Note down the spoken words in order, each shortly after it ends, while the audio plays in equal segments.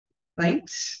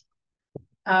Thanks.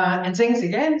 And thanks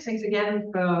again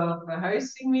for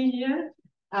hosting me here.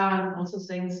 Also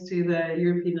thanks to the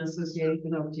European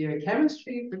Association of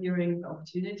Geochemistry for giving the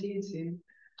opportunity to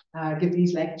give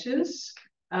these lectures.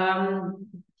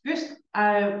 First,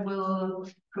 I will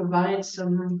provide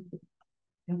some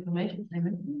information.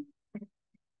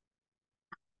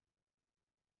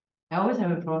 I always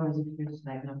have a problem with the first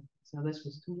slide now, so this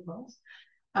was too fast.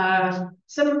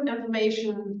 Some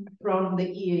information from the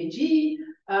EAG.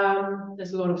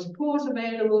 There's a lot of support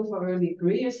available for early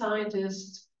career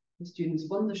scientists, the student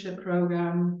sponsorship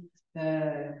program,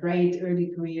 the great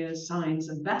early career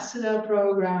science ambassador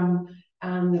program,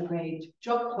 and the great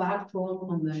job platform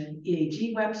on the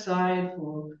EAG website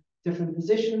for different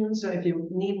positions. So if you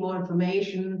need more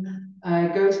information,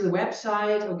 go to the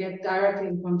website or get directly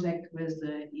in contact with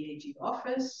the EAG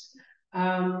office.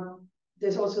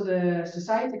 There's also the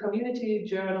Society Community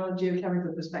Journal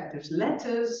Geochemical Perspectives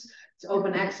Letters. It's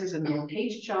open access and no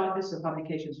page charges, so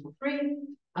publications for free.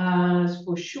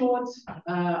 For short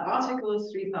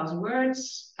articles, 3,000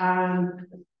 words, and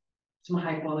some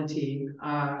high quality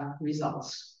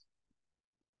results.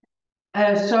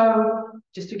 So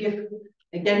just to give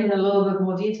again a little bit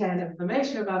more detailed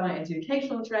information about my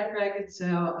educational track record.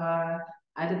 So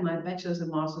I did my bachelor's and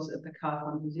master's at the Karl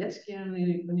von Wierzbicki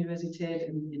Universität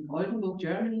in Oldenburg,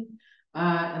 Germany,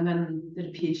 and then did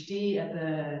a PhD at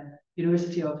the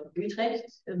University of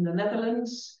Utrecht in the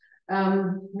Netherlands.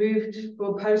 Moved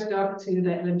for a postdoc to the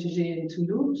LMTG in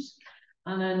Toulouse,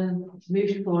 and then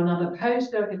moved for another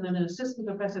postdoc and then an assistant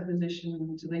professor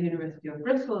position to the University of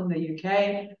Bristol in the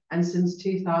UK, and since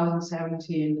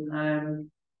 2017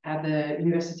 at the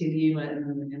University of Lima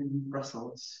in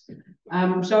Brussels.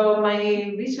 So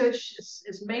my research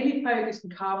is mainly focused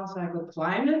on carbon cycle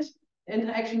climate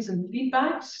interactions and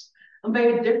feedbacks on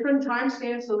very different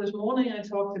timescales. So this morning I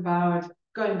talked about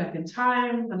going back in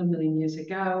time 100 million years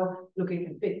ago, looking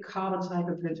at big carbon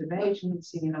cycle perturbation and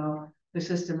seeing how the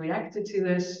system reacted to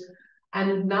this.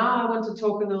 And now I want to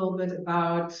talk a little bit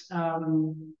about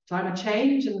climate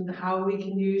change and how we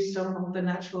can use some of the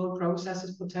natural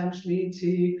processes potentially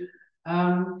to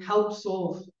help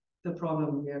solve the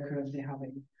problem we are currently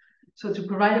having. So to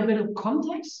provide a bit of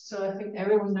context, so I think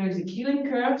everyone knows the Keeling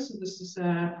curve. So this is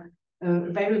a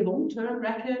very long-term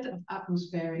record of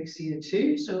atmospheric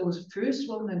CO2. So it was the first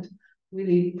one that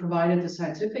really provided the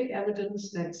scientific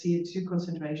evidence that CO2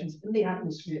 concentrations in the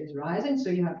atmosphere is rising. So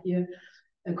you have here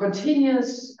a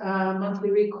continuous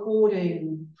monthly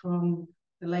recording from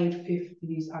the late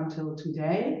 50s until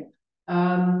today.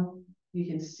 You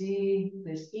can see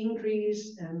this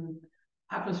increase in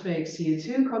atmospheric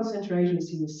CO2 concentration. You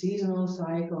see the seasonal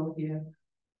cycle here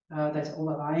that's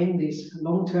overlying this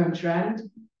long-term trend.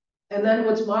 And then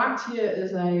what's marked here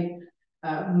is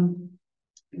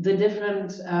the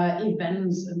different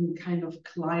events and kind of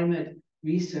climate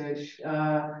research.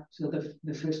 So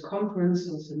the first conference,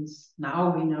 so since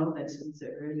now we know that since the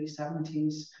early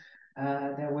 70s,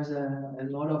 there was a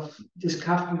lot of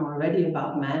discussion already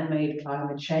about man-made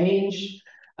climate change.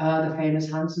 The famous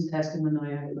Hansen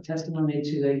testimony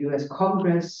to the US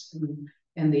Congress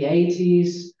in the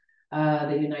 80s.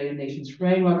 The United Nations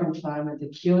Framework on Climate, the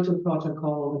Kyoto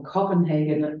Protocol, the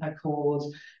Copenhagen Accords,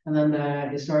 and then the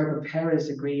historical Paris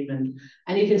Agreement.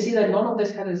 And you can see that none of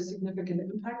this had a significant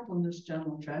impact on this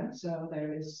general trend. So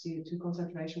there is CO2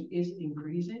 concentration is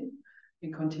increasing.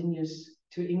 It continues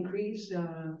to increase.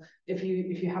 If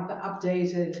you have the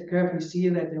updated curve, you see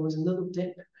that there was a little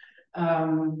dip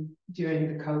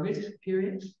during the COVID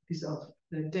period because of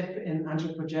the dip in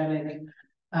anthropogenic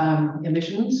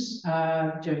emissions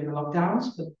during the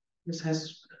lockdowns, but this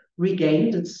has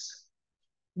regained its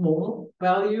normal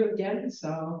value again.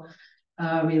 So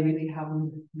we really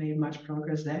haven't made much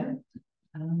progress there.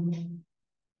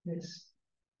 There's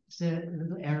a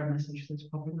little error message that's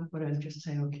popping up, but I'll just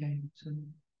say okay. So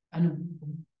I know,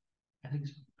 I think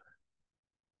so.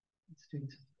 It's doing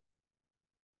so.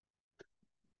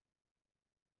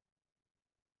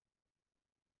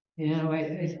 Yeah,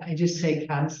 wait, I just say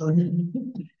cancel.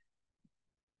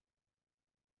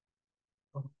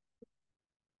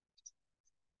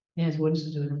 Yes, what is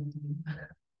it doing?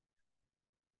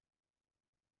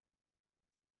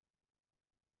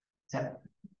 So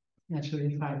that's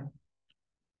really fine.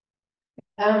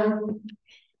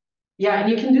 Yeah,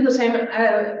 and you can do the same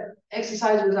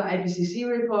exercise with the IPCC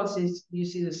reports. You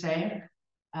see the same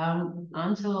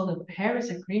until the Paris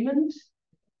Agreement.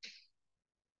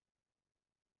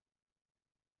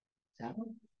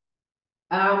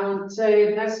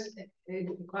 So that's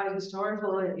quite a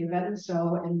historical event.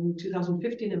 So in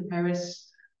 2015 in Paris,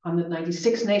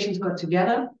 196 nations got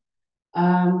together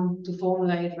to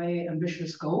formulate very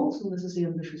ambitious goals, and this is the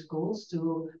ambitious goals,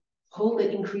 to hold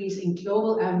the increase in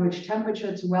global average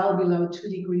temperature to well below 2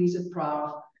 degrees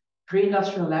above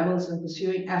pre-industrial levels and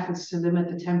pursuing efforts to limit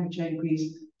the temperature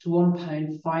increase to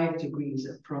 1.5 degrees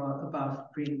above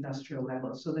pre-industrial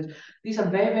levels. So these are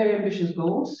very, very ambitious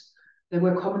goals that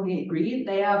were commonly agreed.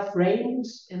 They are framed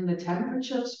in the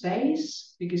temperature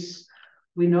space because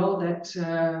we know that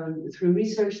through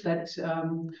research that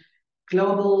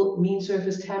global mean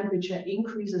surface temperature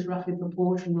increase is roughly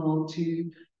proportional to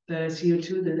the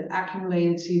CO2, the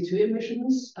accumulated CO2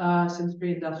 emissions since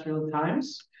pre-industrial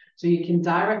times. So you can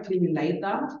directly relate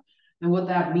that. And what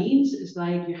that means is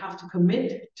like you have to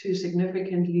commit to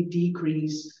significantly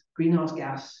decrease greenhouse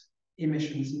gas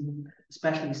emissions,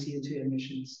 especially CO2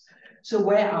 emissions. So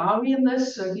where are we in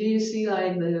this? So here you see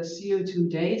like the CO2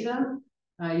 data.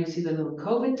 You see the little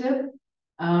COVID dip.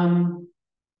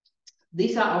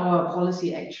 These are our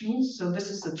policy actions. So this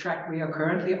is the track we are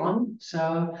currently on.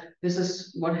 So this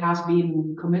is what has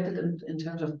been committed in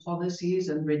terms of policies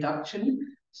and reduction.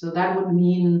 So that would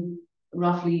mean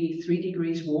roughly 3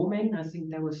 degrees warming. I think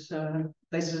there was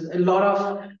there's a lot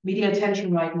of media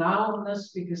attention right now on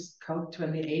this because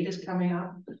COP28 is coming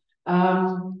up.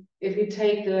 If you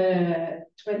take the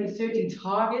 2030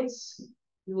 targets,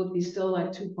 we would be still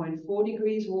like 2.4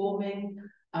 degrees warming.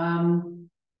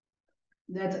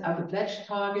 That are the pledge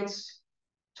targets,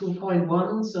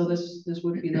 2.1. So this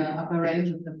would be the upper range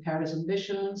of the Paris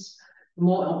ambitions.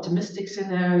 More optimistic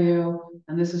scenario,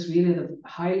 and this is really the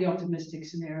highly optimistic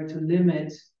scenario to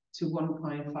limit to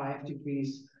 1.5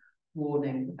 degrees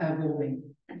warming.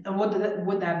 And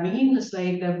what that mean is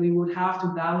like that we would have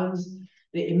to balance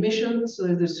the emissions, so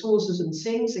the sources and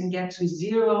sinks, and get to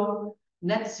zero,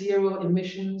 net zero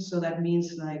emissions. So that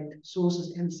means like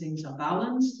sources and sinks are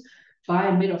balanced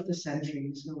by mid of the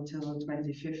century, so until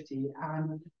 2050.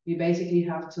 And we basically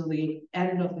have till the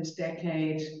end of this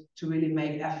decade to really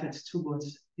make efforts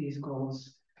towards these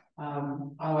goals.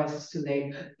 Otherwise it's too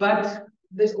late. But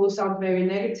this all sounds very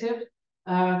negative.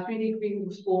 3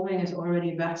 degrees warming is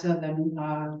already better than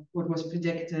what was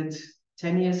predicted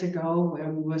 10 years ago,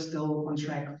 where we were still on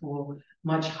track for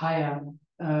much higher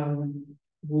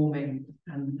warming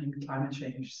and climate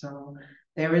change. So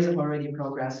there is already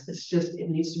progress. It's just, it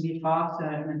needs to be faster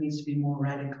and it needs to be more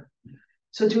radical.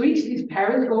 So to reach these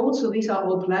Paris goals, so these are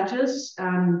all pledges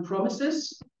and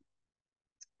promises.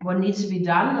 What needs to be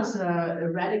done is a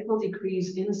radical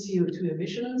decrease in CO2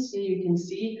 emissions. Here you can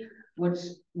see what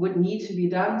would need to be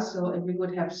done. So if we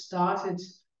would have started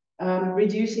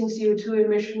reducing CO2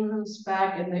 emissions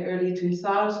back in the early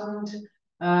 2000s,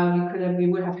 we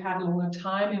would have had longer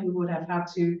time and we would have had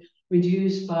to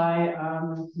reduce by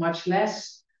much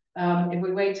less. If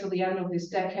we wait till the end of this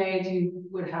decade, you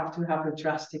would have to have a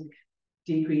drastic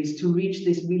decrease to reach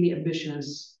this really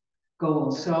ambitious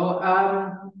goal. So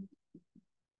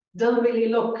doesn't really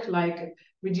look like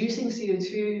reducing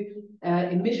CO2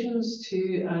 emissions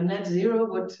to net zero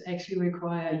would actually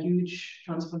require huge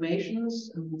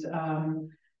transformations and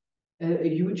a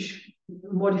huge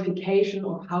modification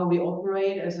of how we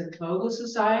operate as a global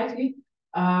society.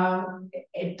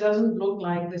 It doesn't look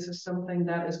like this is something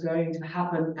that is going to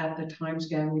happen at the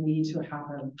timescale we need to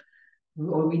happen,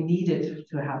 or we need it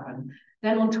to happen.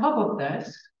 Then on top of that,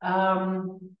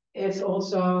 it's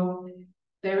also,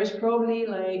 there is probably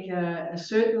like a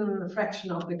certain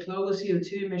fraction of the global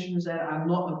CO2 emissions that are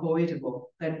not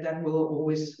avoidable, that will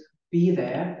always be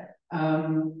there.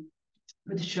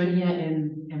 It's shown here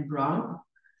in brown.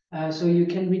 So you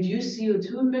can reduce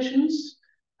CO2 emissions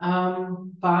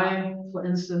by, for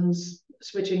instance,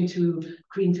 switching to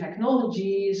green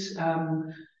technologies,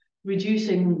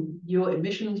 reducing your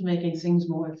emissions, making things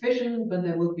more efficient, but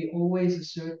there will be always a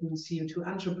certain CO2,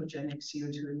 anthropogenic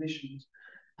CO2 emissions.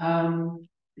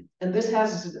 And this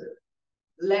has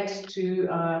led to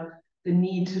the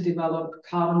need to develop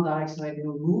carbon dioxide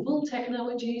removal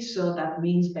technologies. So that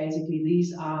means basically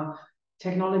these are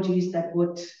technologies that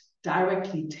would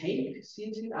directly take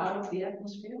CO2 out of the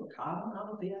atmosphere, or carbon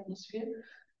out of the atmosphere,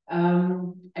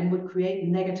 and would create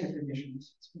negative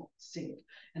emissions, sink.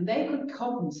 And they could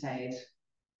compensate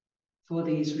for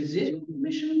these residual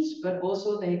emissions, but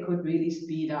also they could really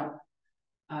speed up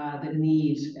the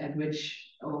need at which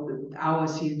our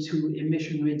CO2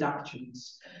 emission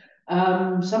reductions.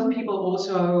 Some people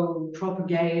also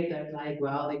propagate that, like,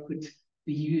 well, they could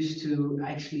be used to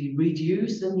actually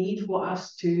reduce the need for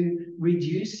us to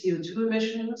reduce CO2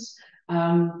 emissions.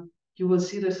 You will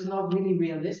see this is not really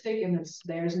realistic, and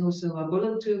there's no silver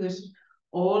bullet to this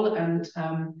all. And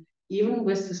even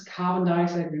with this carbon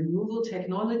dioxide removal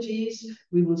technologies,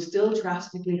 we will still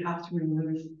drastically have to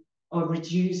remove or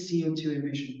reduce CO2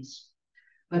 emissions.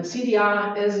 But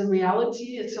CDR is a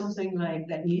reality. It's something like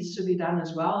that needs to be done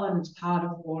as well, and it's part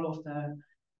of all of the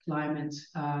climate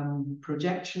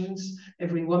projections.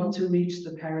 If we want to reach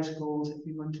the Paris goals, if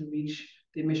we want to reach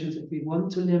the emissions, if we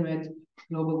want to limit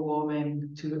global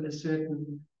warming to a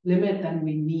certain limit, then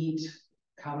we need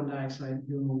carbon dioxide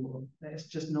removal. There's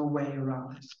just no way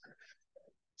around it.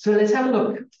 So let's have a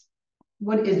look.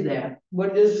 What is there?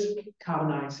 What is carbon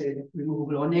dioxide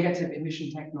removal or negative emission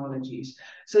technologies?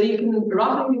 So you can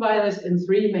roughly divide this in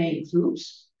three main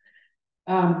groups.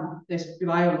 There's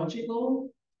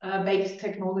biological based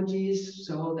technologies,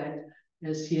 so that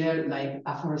is here like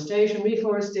afforestation,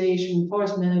 reforestation,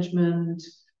 forest management,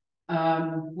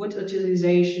 wood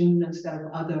utilization instead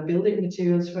of other building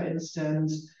materials, for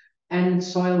instance, and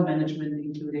soil management,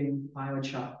 including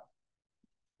biochar.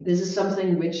 This is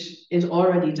something which is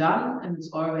already done and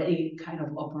it's already kind of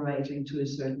operating to a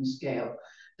certain scale.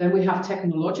 Then we have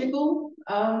technological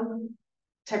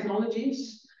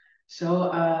technologies.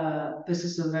 So this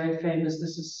is a very famous,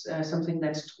 this is something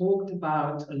that's talked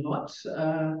about a lot.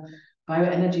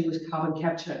 Bioenergy with carbon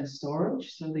capture and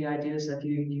storage. So the idea is that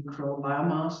you grow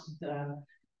biomass,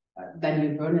 then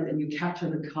you burn it and you capture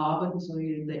the carbon. So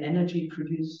the energy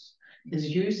produced is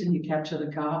used and you capture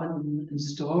the carbon and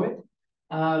store it.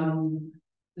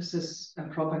 This is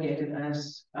propagated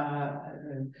as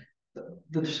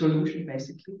the solution,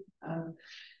 basically.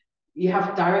 You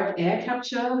have direct air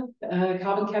capture,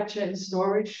 carbon capture and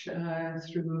storage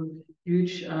through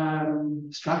huge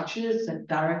structures that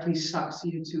directly suck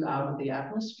CO2 out of the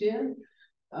atmosphere.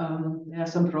 There are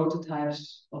some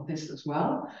prototypes of this as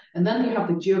well. And then you have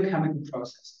the geochemical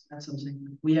process. That's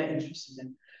something we are interested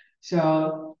in.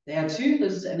 So there are two.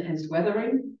 This is enhanced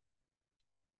weathering.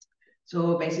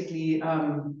 So basically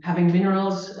having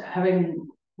minerals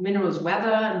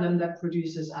weather, and then that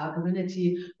produces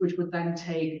alkalinity, which would then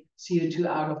take CO2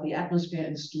 out of the atmosphere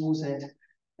and stores it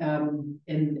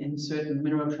in certain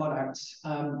mineral products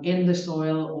in the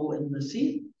soil or in the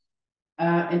sea.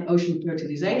 In ocean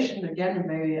fertilization, again, a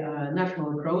very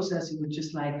natural process. You would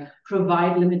just like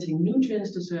provide limiting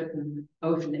nutrients to certain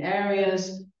ocean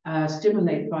areas,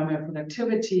 stimulate primary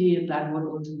productivity, and that would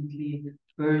ultimately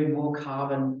bury more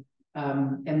carbon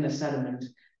in the sediment.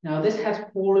 Now, this has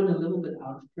fallen a little bit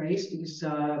out of grace because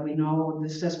we know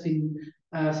this has been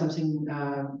something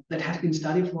that has been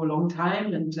studied for a long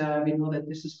time, and we know that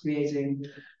this is creating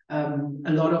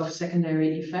a lot of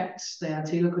secondary effects. There are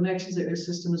tailor connections. The Earth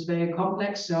system is very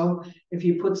complex. So if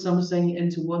you put something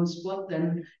into one spot,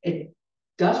 then it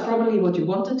does probably what you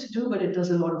want it to do, but it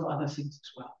does a lot of other things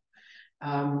as well.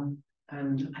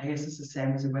 And I guess it's the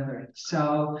same as the weathering.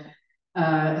 So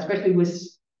especially with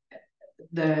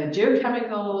the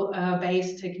geochemical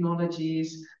based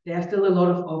technologies, there are still a lot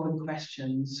of open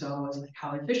questions. So it's like,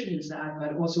 how efficient is that?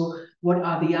 But also, what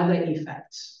are the other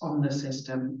effects on the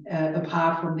system,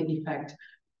 apart from the effect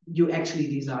you actually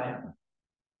desire?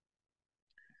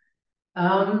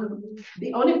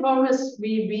 The only problem is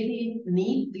we really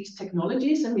need these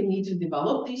technologies and we need to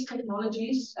develop these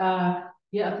technologies.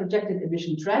 Here are projected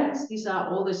emission trends. These are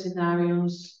all the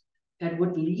scenarios that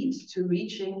would lead to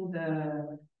reaching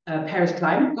the Paris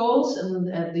climate goals,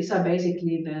 and these are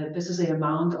basically this is the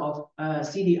amount of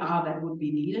CDR that would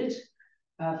be needed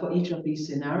for each of these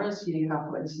scenarios. Here you have,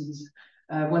 for instance,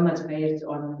 one that's based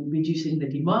on reducing the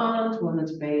demand, one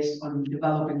that's based on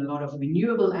developing a lot of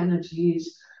renewable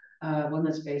energies, one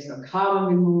that's based on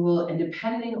carbon removal, and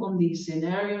depending on these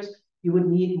scenarios, you would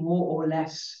need more or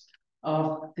less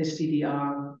of the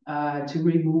CDR to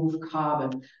remove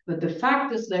carbon. But the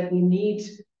fact is that we need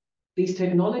these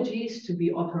technologies to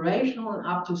be operational and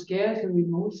up to scale to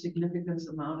remove significant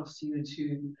amount of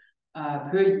CO2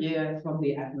 per year from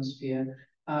the atmosphere.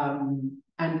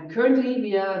 And currently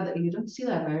we are, you don't see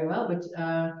that very well, but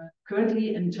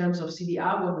currently in terms of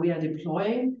CDR, what we are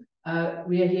deploying,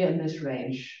 we are here in this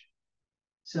range.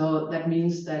 So that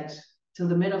means that till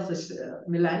the mid of this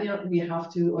millennium, we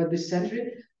have to, or this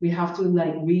century, we have to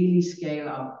like really scale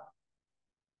up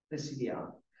the CDR.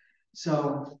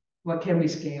 So what can we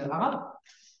scale up?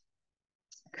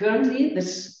 Currently,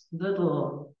 this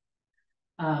little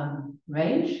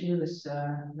range here, this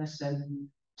less than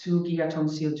 2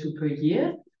 gigatons CO2 per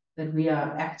year that we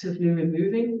are actively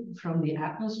removing from the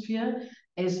atmosphere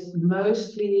is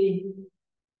mostly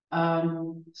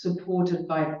supported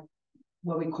by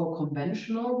what we call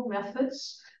conventional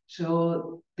methods.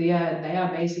 So they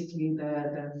are basically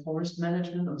the forest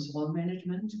management and soil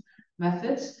management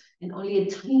methods, and only a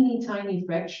tiny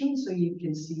fraction. So you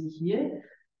can see here,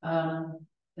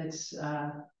 that's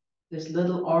this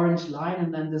little orange line,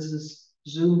 and then this is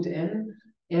zoomed in,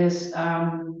 is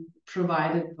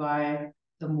provided by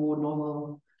the more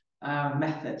novel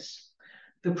methods.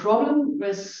 The problem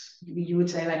is, you would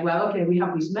say like, well, okay, we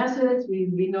have these methods,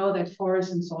 we know that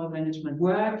forest and soil management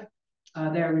work,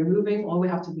 they're removing, all we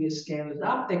have to do is scale it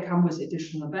up, they come with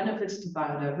additional benefits to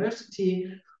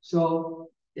biodiversity, so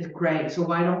it's great, so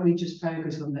why don't we just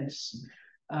focus on this?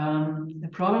 The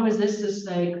problem is this is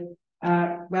like,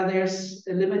 where there's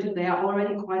a limited, they are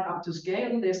already quite up to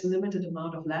scale, there's a limited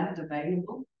amount of land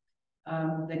available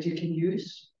that you can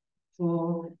use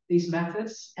for these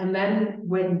methods. And then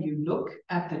when you look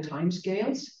at the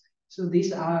timescales, so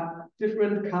these are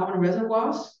different carbon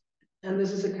reservoirs, and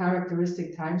this is a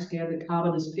characteristic timescale. The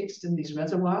carbon is fixed in these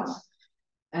reservoirs,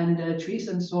 and trees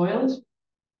and soils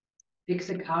fix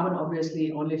the carbon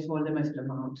obviously only for a limited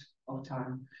amount of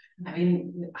time. I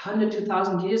mean, 100 to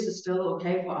 1,000 years is still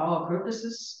okay for our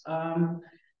purposes,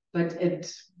 but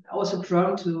it's also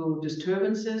prone to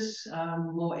disturbances,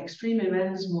 more extreme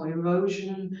events, more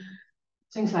erosion,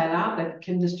 things like that that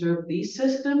can disturb these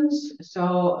systems.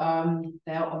 So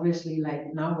they're obviously,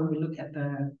 like, now when we look at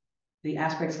the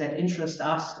aspects that interest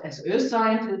us as earth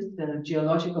scientists, the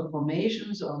geological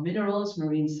formations or minerals,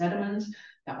 marine sediments,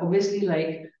 they're obviously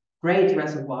like great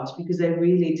reservoirs because they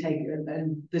really take,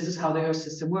 and this is how the earth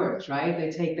system works, right?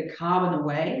 They take the carbon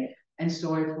away and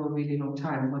store it for a really long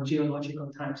time, for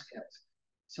geological timescales.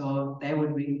 So they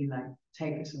would really like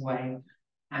take this away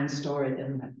and store it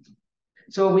in them.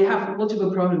 So we have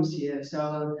multiple problems here.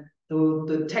 So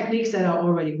the techniques that are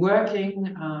already working,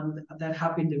 that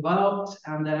have been developed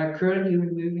and that are currently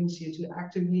removing CO2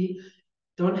 actively,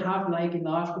 don't have like a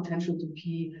large potential to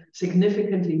be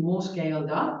significantly more scaled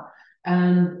up.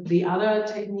 And the other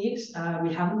techniques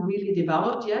we haven't really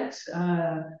developed yet.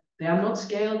 They are not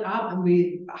scaled up, and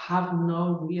we have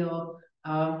no real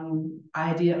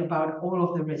idea about all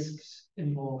of the risks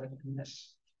involved in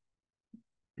this.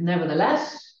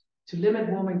 Nevertheless, to limit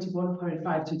warming to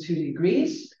 1.5 to 2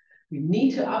 degrees, we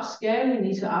need to upscale. We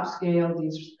need to upscale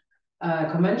these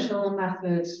conventional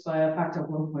methods by a factor of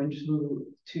 1.3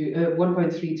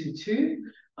 to 2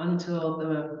 until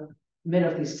the mid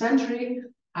of this century.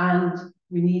 And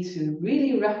we need to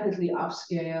really rapidly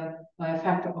upscale by a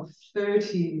factor of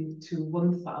 30 to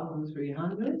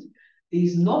 1,300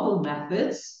 these novel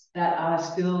methods that are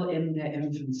still in their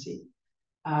infancy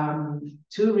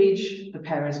to reach the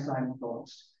Paris climate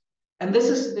goals. And this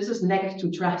is next to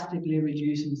drastically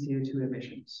reducing CO2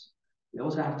 emissions. We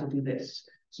also have to do this.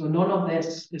 So none of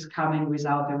this is coming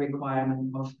without the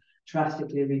requirement of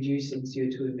drastically reducing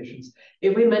CO2 emissions.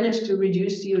 If we manage to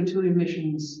reduce CO2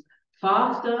 emissions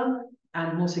faster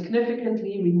and more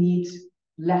significantly, we need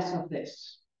less of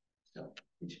this, so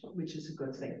which is a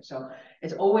good thing. So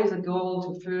it's always a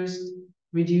goal to first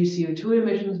reduce CO2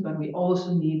 emissions, but we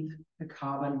also need the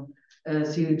carbon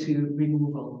CO2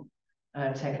 removal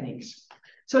techniques.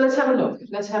 So let's have a look.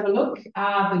 Let's have a look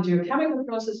at the geochemical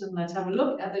process, and let's have a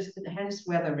look at this enhanced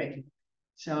weathering.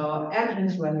 So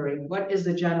enhanced weathering, what is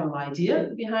the general idea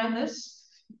behind this?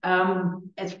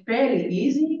 It's fairly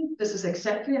easy. This is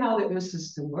exactly how the Earth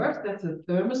system works. That's the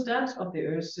thermostat of the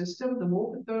Earth system, the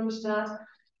water thermostat.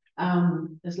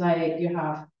 It's like you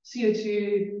have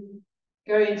CO2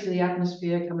 going into the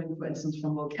atmosphere, coming, for instance,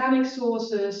 from volcanic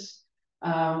sources.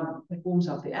 It warms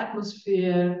up the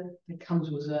atmosphere. It comes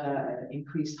with an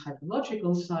increased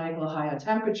hydrological cycle, higher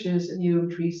temperatures, and you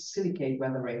increase silicate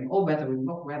weathering, or weathering,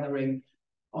 not weathering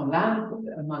on land,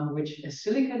 among which is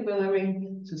silicate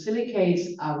weathering. So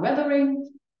silicates are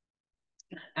weathering,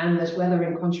 and this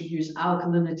weathering contributes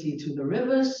alkalinity to the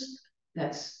rivers.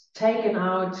 That's taken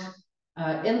out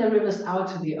in the rivers out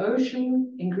to the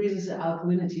ocean, increases the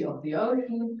alkalinity of the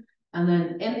ocean. And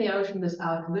then in the ocean, this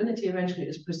alkalinity eventually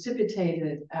is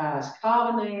precipitated as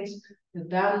carbonates that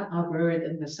then are buried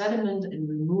in the sediment and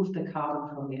remove the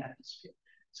carbon from the atmosphere.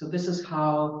 So this is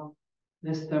how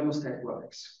this thermostat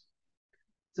works.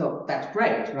 So that's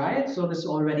great, right? So this is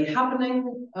already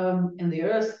happening in the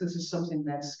Earth. This is something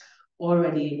that's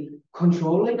already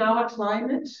controlling our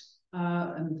climate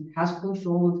and has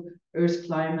controlled Earth's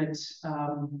climate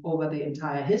over the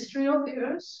entire history of the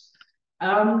Earth.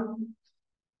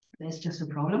 There's just a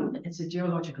problem. It's a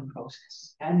geological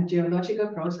process, and geological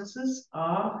processes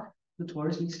are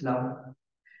notoriously slow.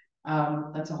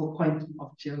 That's the whole point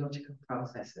of geological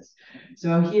processes.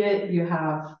 So here you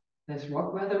have this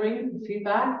rock weathering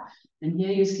feedback, and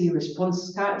here you see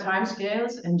response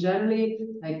timescales, and generally,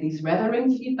 like these weathering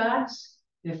feedbacks,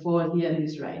 they fall here in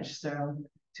this range. So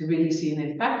to really see an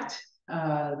effect,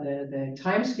 the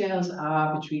timescales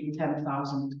are between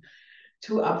 10,000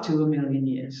 to up to 1 million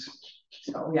years.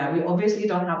 So yeah, we obviously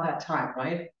don't have that time,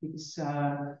 right? Because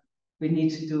we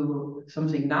need to do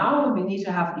something now, and we need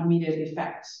to have immediate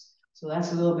effects. So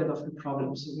that's a little bit of the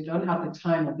problem. So we don't have the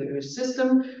time of the Earth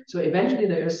system. So eventually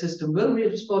the Earth system will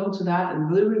respond to that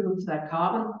and will remove that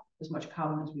carbon, as much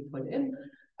carbon as we put in.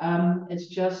 It's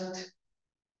just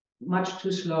much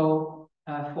too slow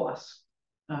for us.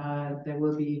 There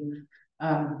will be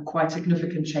quite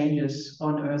significant changes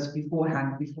on Earth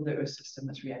beforehand, before the Earth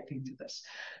system is reacting to this.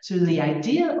 So the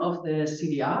idea of the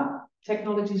CDR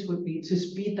technologies would be to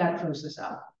speed that process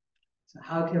up. So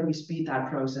how can we speed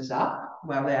that process up?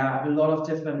 Well, there are a lot of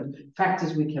different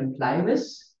factors we can play with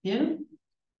here.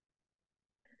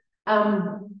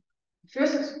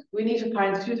 First, we need to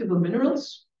find suitable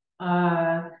minerals.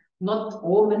 Not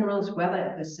all minerals weather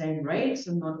at the same rates,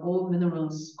 and not all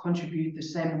minerals contribute the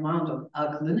same amount of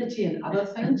alkalinity and other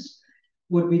things.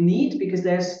 What we need, because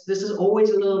this is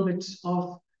always a little bit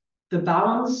of the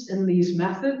balance in these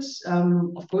methods.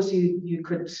 Of course, you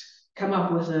could come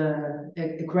up with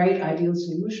a great ideal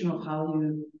solution of how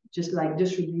you just like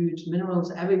distribute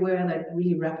minerals everywhere that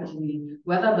really rapidly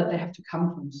weather, but they have to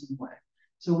come from somewhere.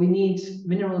 So we need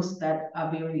minerals that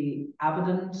are very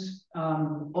abundant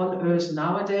on Earth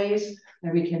nowadays,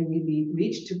 that we can really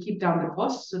reach to keep down the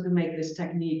costs, so to make this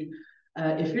technique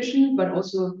efficient, but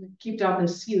also keep down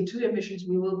the CO2 emissions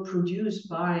we will produce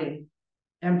by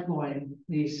employing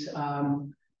these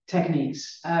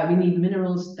techniques. We need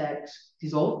minerals that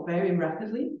dissolve very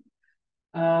rapidly,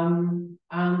 and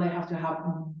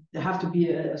they have to be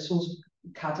a source of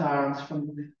cations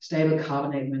from stable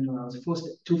carbonate minerals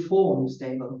to form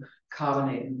stable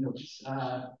carbonate minerals,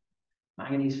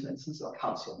 manganese, for instance, or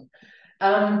calcium.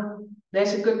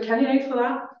 There's a good candidate for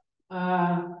that,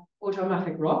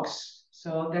 ultramafic rocks.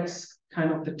 So that's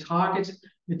kind of the target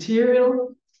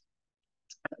material.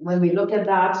 When we look at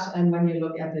that, and when we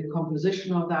look at the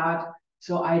composition of that,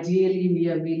 so ideally we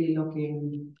are really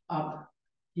looking up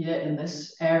here in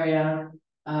this area,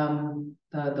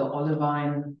 the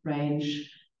olivine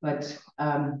range, but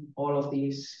all of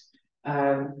these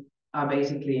are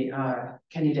basically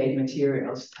candidate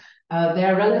materials. They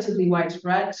are relatively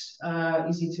widespread,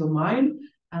 easy to mine,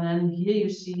 and then here you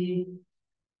see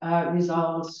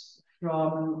results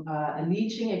from a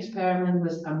leaching experiment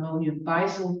with ammonium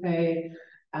bisulfate,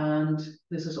 and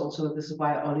this is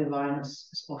why olivine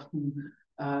is often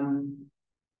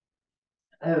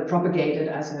propagated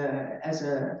as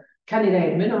a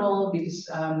candidate mineral, because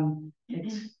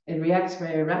it reacts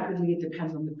very rapidly. It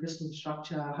depends on the crystal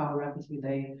structure, how rapidly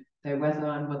they weather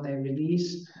and what they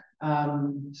release.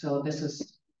 So this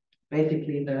is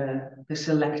basically the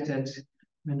selected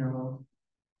mineral.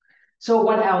 So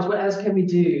what else? What else can we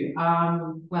do?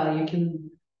 Well, you can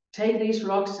take these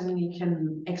rocks and you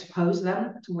can expose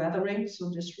them to weathering, so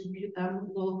distribute them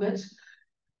a little bit.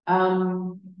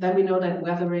 Then we know that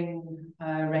weathering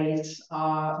rates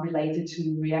are related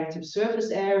to reactive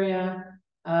surface area.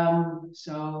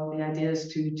 So the idea is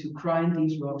to grind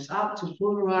these rocks up, to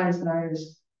pulverize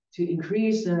those, to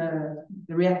increase the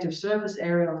reactive surface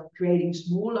area of creating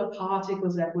smaller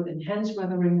particles that would enhance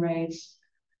weathering rates.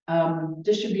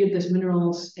 Distribute these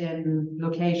minerals in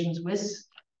locations with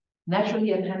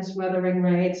naturally enhanced weathering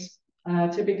rates.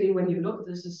 Typically, when you look,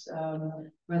 this is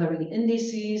weathering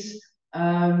indices.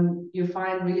 You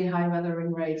find really high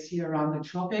weathering rates here around the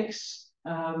tropics.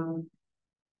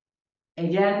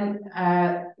 Again,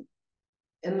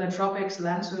 in the tropics,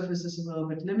 land surface is a little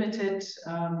bit limited.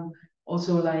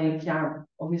 Also, like, yeah,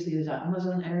 obviously the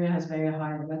Amazon area has very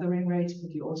high weathering rates,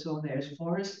 but there's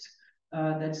forest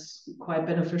that's quite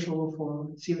beneficial for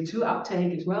CO2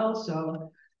 uptake as well. So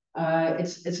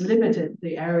it's limited,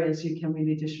 the areas you can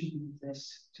really distribute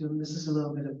this to. This is a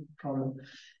little bit of a problem.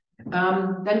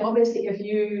 Then obviously, if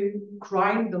you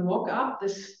grind the rock up,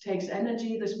 this takes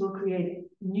energy. This will create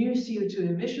new CO2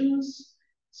 emissions.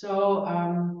 So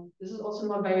this is also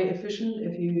not very efficient.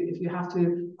 If you have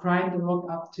to grind the rock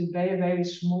up to very, very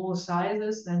small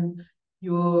sizes, then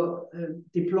you're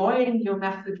deploying your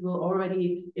method will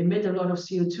already emit a lot of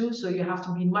CO2. So you have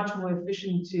to be much more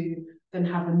efficient to then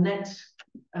have a net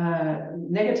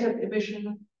negative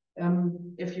emission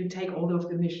if you take all of the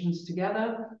emissions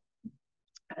together.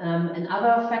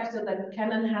 Another factor that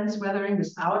can enhance weathering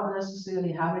without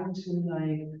necessarily having to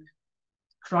like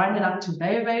grind it up to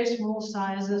very, very small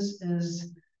sizes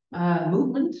is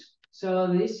movement.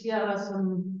 So here are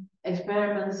some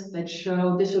experiments that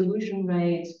show dissolution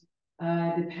rates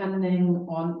depending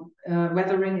on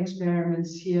weathering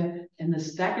experiments here in the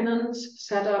stagnant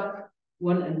setup,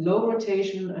 one in low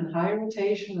rotation and high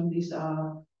rotation, and these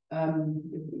are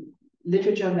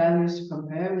literature values to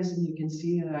compare with, and you can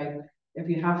see like if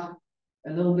you have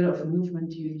a little bit of a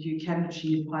movement, you can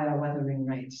achieve higher weathering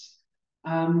rates.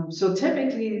 So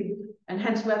typically,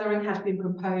 enhanced weathering has been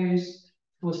proposed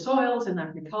for soils and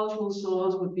agricultural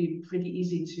soils would be pretty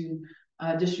easy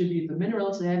to distribute the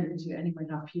minerals there, because you anyway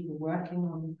have people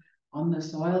working on the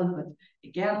soil. But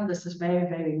again, this is very,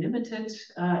 very limited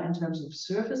in terms of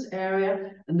surface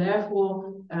area, and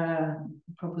therefore the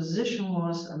proposition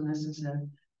was, and this is a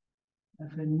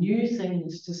new thing,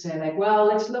 is to say, like, well,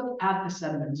 let's look at the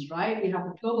sediments, right? We have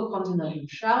the global continental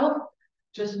shelf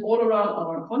just all around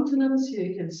our continents. Here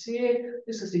you can see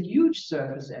this is a huge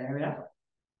surface area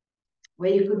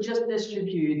where you could just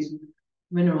distribute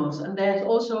minerals. And there's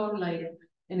also, like,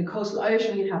 in the coastal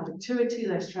ocean, you have activity,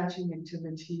 there's dredging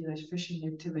activity, there's fishing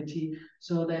activity.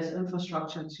 So there's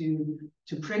infrastructure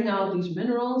to bring out these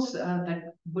minerals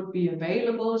that would be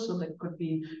available, so that could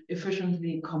be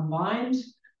efficiently combined.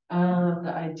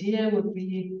 The idea would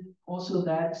be also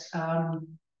that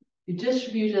you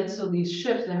distribute it, so these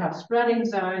ships, they have spreading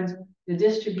zones, you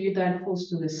distribute that close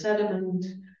to the sediment,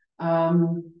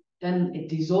 then it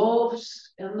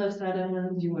dissolves in the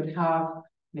sediment. You would have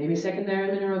maybe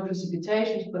secondary mineral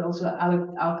precipitations, but also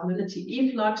alkalinity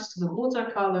efflux to the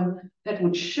water column that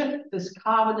would shift this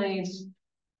carbonate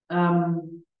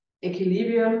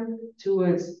equilibrium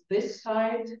towards this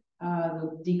side,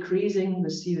 decreasing the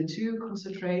CO2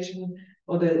 concentration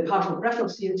or the partial pressure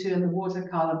of CO2 in the water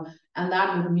column. And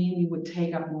that would mean you would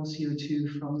take up more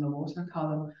CO2 from the water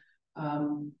column,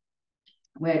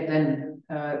 where it then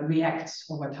reacts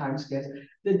over time scales.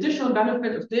 The additional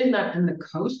benefit of doing that in the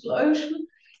coastal ocean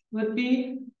would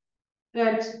be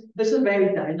that this is a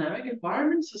very dynamic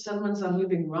environment. So sediments are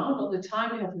moving around all the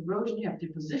time. You have erosion, you have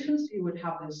depositions. You would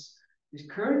have this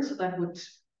currents that would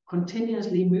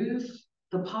continuously move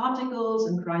the particles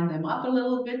and grind them up a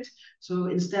little bit. So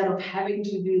instead of having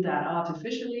to do that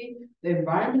artificially, the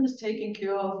environment is taking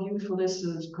care of you for this,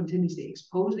 so it's continuously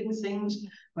exposing things,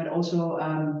 but also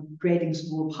creating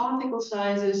small particle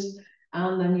sizes.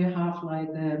 And then you have,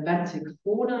 like, the benthic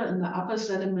fauna in the upper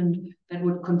sediment that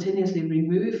would continuously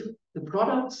remove the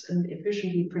products and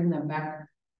efficiently bring them back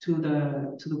to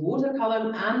the water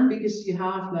column. And because you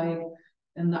have, like,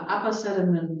 in the upper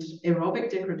sediment, aerobic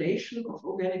degradation of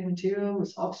organic material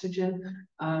with oxygen.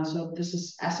 So this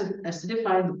is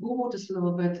acidifying the pool waters a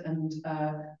little bit, and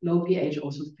low pH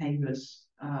also favors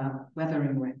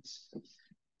weathering rates.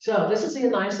 So this is a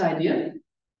nice idea,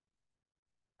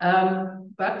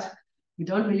 but we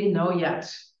don't really know yet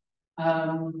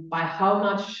by how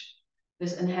much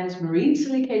this enhanced marine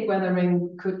silicate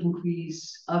weathering could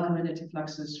increase alkalinity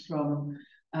fluxes from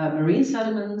marine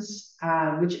sediments,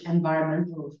 which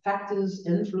environmental factors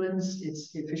influence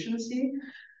its efficiency.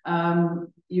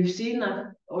 You've seen,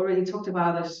 I've already talked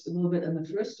about this a little bit in the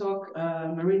first talk.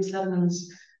 Marine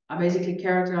sediments are basically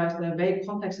characterized by a very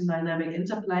complex and dynamic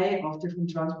interplay of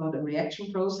different transport and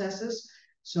reaction processes.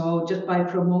 So just by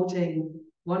promoting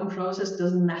one process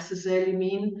doesn't necessarily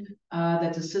mean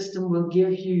that the system will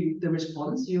give you the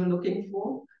response you're looking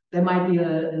for. There might be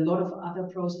a lot of other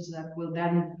processes that will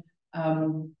then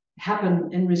happen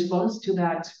in response to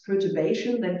that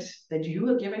perturbation that you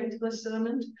are giving to the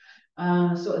sediment.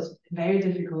 So it's very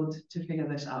difficult to figure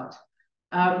this out.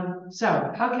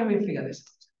 So how can we figure this out?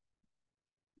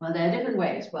 Well, there are different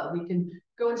ways. Well, we can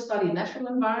go and study natural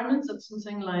environments. That's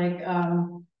something like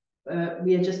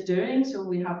we are just doing. So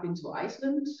we have been to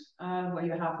Iceland, where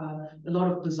you have a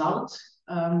lot of basalt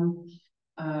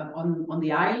on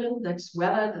the island that's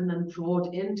weathered and then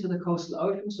brought into the coastal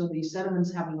ocean. So these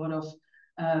sediments have a lot of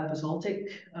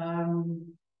basaltic,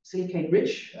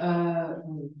 silicate-rich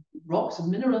rocks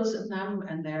and minerals in them,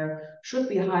 and there should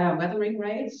be higher weathering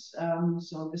rates.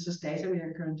 So this is data we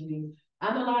are currently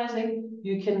analyzing.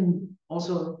 You can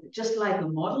also, just like a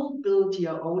model, build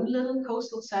your own little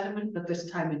coastal sediment, but this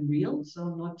time in real, so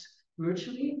not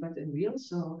virtually, but in real.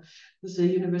 So this is the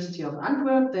University of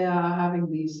Antwerp. They are having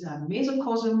these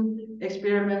mesocosm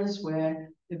experiments where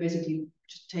they basically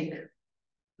just take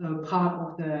part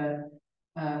of the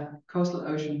coastal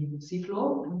ocean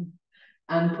seafloor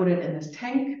and put it in this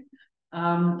tank,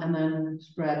 and then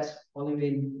spread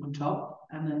olivine on top,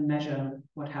 and then measure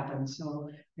what happens. So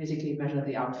basically measure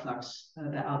the outflux, the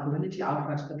alkalinity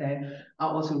outflux, but they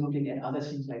are also looking at other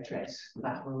things like trace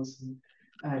laterals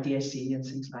and DSC and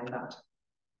things like that.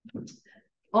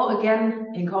 Or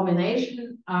again, in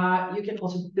combination, you can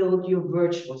also build your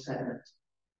virtual sediment.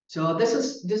 So this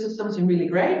is something really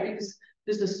great, because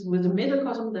this is with a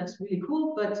mesocosm that's really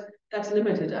cool, but that's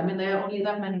limited. I mean, there are only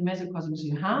that many mesocosms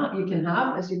you can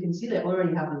have. As you can see, they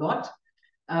already have a lot.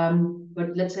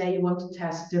 But let's say you want to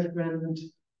test different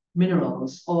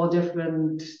minerals or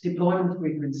different deployment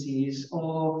frequencies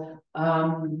or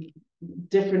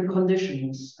different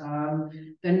conditions,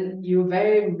 then you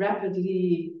very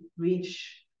rapidly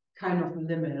reach kind of a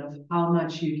limit of how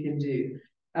much you can do.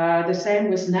 The same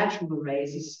with natural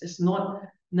rays. It's not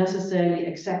necessarily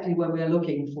exactly what we're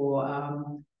looking for.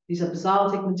 These are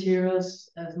basaltic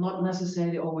materials. It's not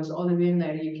necessarily always olivine.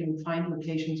 There you can find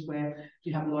locations where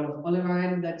you have a lot of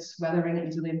olivine that's weathering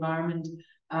into the environment.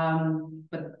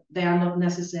 But they are not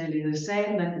necessarily the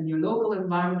same. Then in your local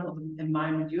environment or the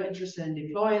environment you're interested in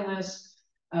deploying this,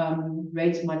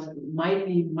 rates might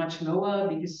be much lower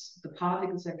because the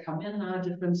particles that come in are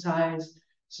different size.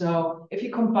 So if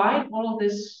you combine all of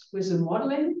this with the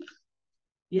modeling,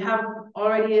 you have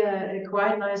already a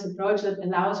quite nice approach that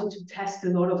allows you to test a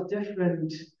lot of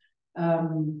different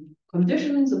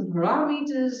conditions and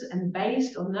parameters, and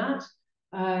based on that,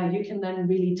 you can then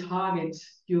really target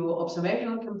your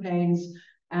observational campaigns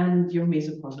and your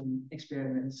mesocosm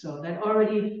experiments. So that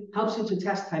already helps you to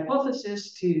test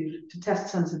hypotheses, to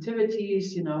test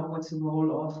sensitivities, you know, what's the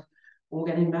role of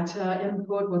organic matter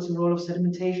input, what's the role of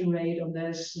sedimentation rate on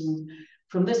this, and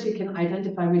from this you can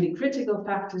identify really critical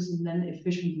factors and then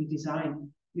efficiently design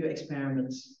your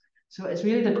experiments. So it's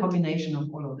really the combination of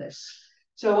all of this.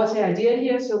 So what's the idea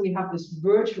here? So we have this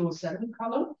virtual sediment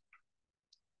column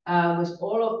with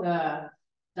all of the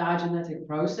diagenetic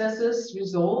processes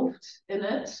resolved in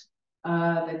it,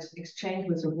 that's exchanged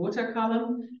with the water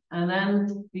column. And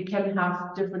then we can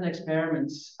have different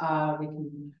experiments. We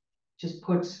can just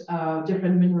put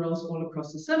different minerals all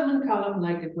across the sediment column,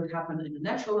 like it would happen in a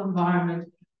natural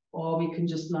environment, or we can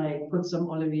just like put some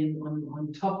olivine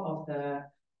on top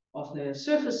of the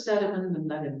surface sediment and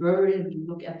let it bury and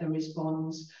look at the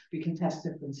response. We can test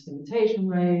different sedimentation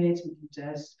rates, we can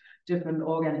test different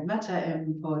organic matter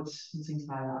inputs and things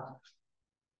like that.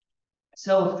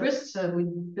 So first, we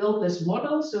built this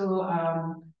model. So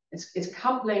it's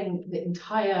coupling the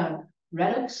entire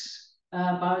redox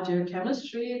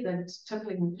biogeochemistry that's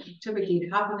typically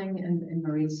happening in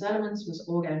marine sediments with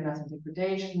organic matter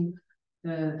degradation,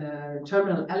 the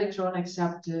terminal electron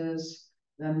acceptors,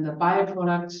 then the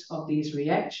byproducts of these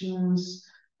reactions,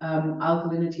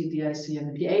 alkalinity, DIC,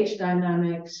 and pH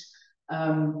dynamics,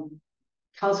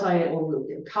 calcite or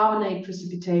carbonate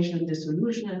precipitation and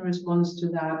dissolution in response to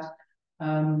that,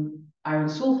 iron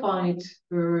sulfide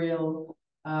burial,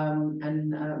 and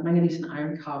manganese and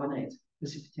iron carbonate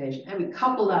precipitation. And we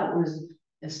couple that with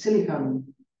a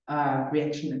silicon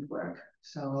reaction network.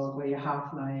 So where you have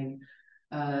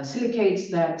like silicates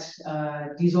that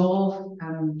dissolve,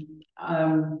 and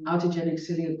autogenic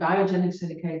silicate, biogenic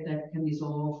silicate that can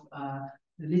dissolve,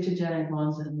 the lithogenic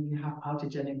ones, and you have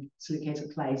autogenic silicates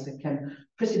of clays that can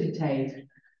precipitate.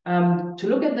 To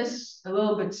look at this a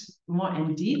little bit more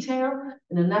in detail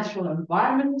in a natural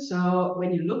environment. So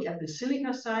when you look at the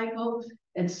silica cycle,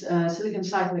 it's a silicon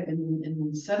cycle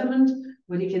in sediment.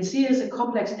 What you can see is a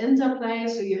complex interplay.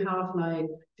 So you have like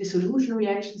dissolution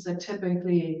reactions that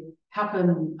typically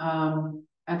happen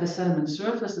at the sediment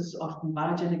surface. It's often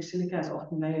biogenic silica is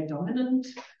often very dominant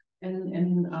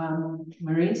in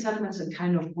marine sediments and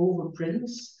kind of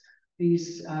overprints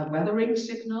these weathering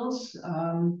signals.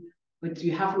 But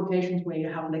you have locations where you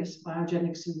have less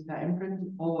biogenic silica imprint,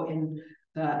 or in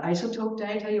the isotope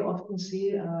data, you often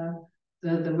see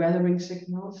the weathering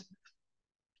signals.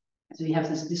 So you have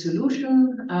this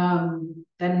dissolution,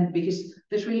 then because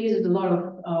this releases a lot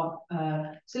of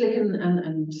silicon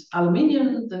and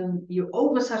aluminium, then you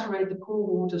oversaturate the pool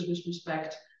waters with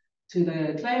respect to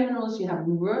the clay minerals. You have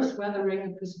reverse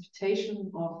weathering,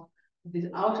 precipitation of these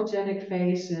autogenic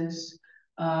phases.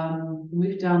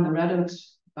 Move down the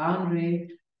redox boundary,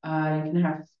 you can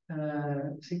have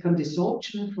silicon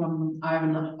desorption from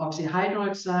iron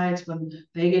oxyhydroxides when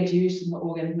they get used in the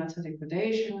organic matter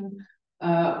degradation,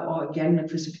 or again the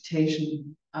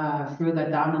precipitation further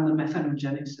down on the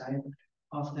methanogenic side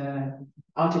of the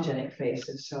autogenic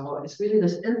phases. So it's really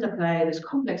this interplay, this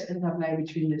complex interplay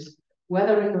between this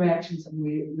weathering reactions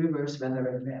and reverse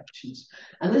weathering reactions.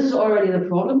 And this is already the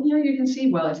problem here. You can see,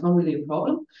 well, it's not really a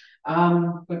problem,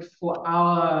 but for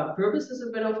our purpose, it's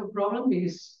a bit of a problem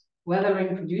because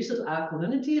weathering produces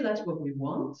alkalinity. That's what we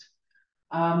want.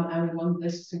 And we want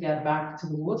this to get back to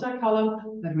the water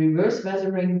column. That reverse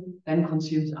weathering then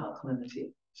consumes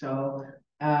alkalinity. So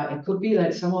it could be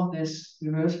that some of this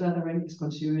reverse weathering is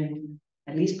consuming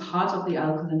at least part of the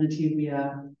alkalinity we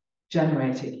are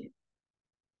generating.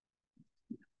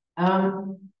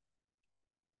 Then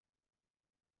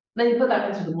you put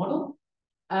that into the model.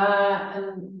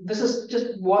 And this is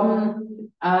just one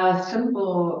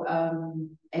simple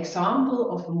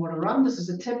example of the model run. This is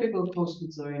a typical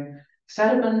post-Mesozoic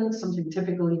sediment, something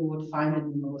typical you would find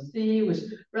in the North Sea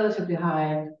with relatively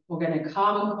high organic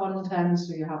carbon content.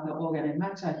 So you have the organic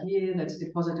matter here that's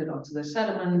deposited onto the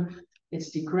sediment. it's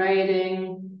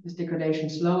degrading. This degradation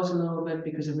slows a little bit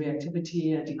because the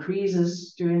reactivity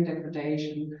decreases during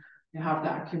degradation. You have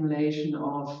the accumulation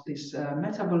of these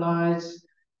metabolites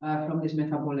from these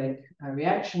metabolic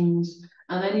reactions.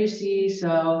 And then you see,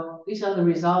 so these are the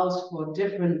results for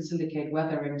different silicate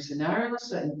weathering scenarios.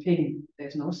 So in pink,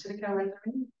 there's no silica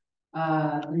weathering.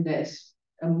 And there's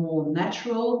a more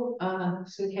natural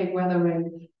silicate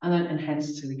weathering, and then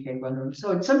enhanced silicate weathering.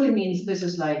 So it simply means this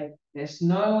is like, there's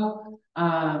no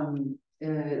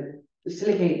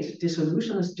silicate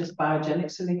dissolution, it's just biogenic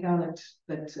silica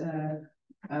that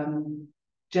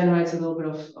generates a little bit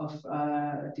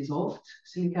of dissolved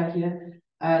silica here.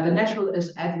 The natural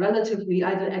is at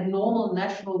normal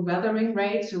natural weathering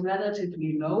rates, so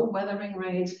relatively low weathering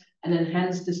rates, and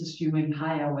enhanced is assuming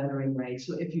higher weathering rates.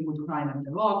 So if you would grind up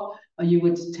the rock, or you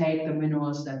would take the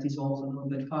minerals that dissolve a little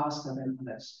bit faster than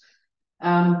others.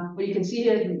 But you can see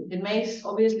here, it makes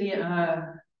obviously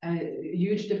a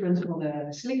huge difference for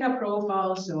the silica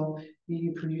profile. So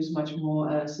you produce much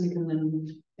more silicon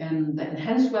in the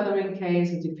enhanced weathering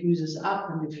case. It diffuses up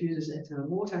and diffuses into the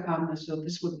water column. So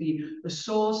this would be a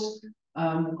source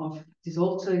of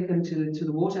dissolved silicon to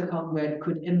the water column where it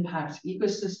could impact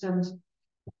ecosystems.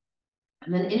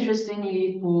 And then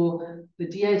interestingly, for the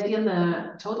DIC and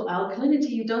the total alkalinity,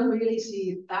 you don't really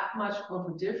see that much of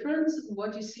a difference.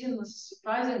 What you see, and this is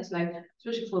surprising, is like,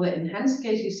 especially for the enhanced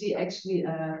case, you see actually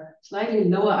a slightly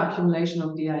lower accumulation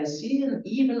of DIC and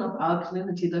even of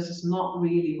alkalinity. This is not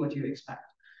really what you expect,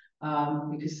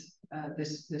 because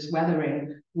this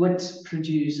weathering would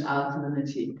produce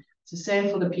alkalinity. It's the same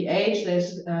for the pH.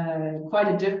 There's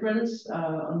quite a difference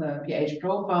on the pH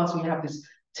profile. So you have this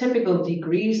typical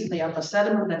decrease in the upper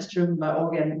sediment that's driven by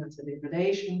organic matter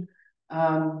degradation.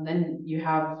 Then you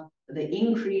have the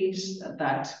increase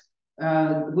that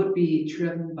would be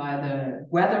driven by the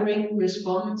weathering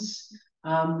response,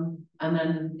 and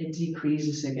then it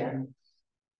decreases again.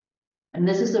 And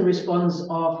this is the response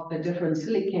of the different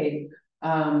silicate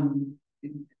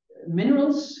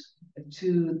minerals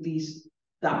to these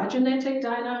diagenetic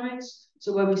dynamics.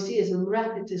 So what we see is a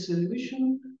rapid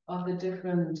dissolution of the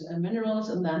different minerals,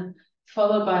 and then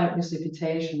followed by a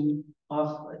precipitation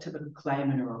of a typical clay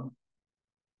mineral.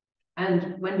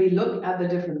 And when we look at the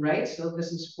different rates, so this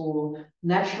is for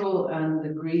natural and the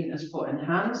green is for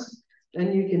enhanced,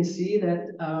 then you can see that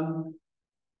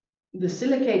the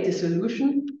silicate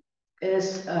dissolution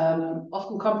is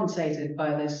often compensated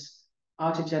by this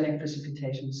autogenic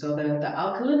precipitation. So the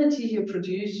alkalinity you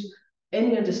produce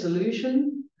in your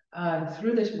dissolution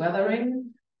through this weathering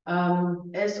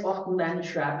is often then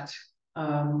trapped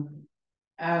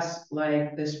as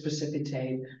like this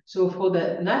precipitate. So for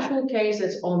the natural case,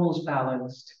 it's almost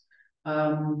balanced.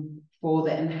 For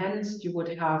the enhanced, you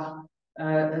would have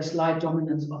a slight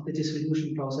dominance of the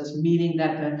dissolution process, meaning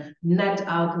that the net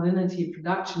alkalinity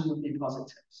production would be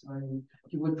positive. So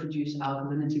you would produce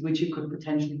alkalinity, which you could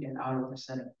potentially get out of the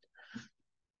sediment.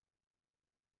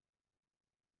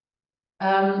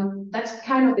 That's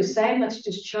kind of the same, that's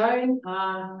just showing.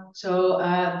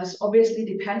 This obviously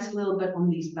depends a little bit on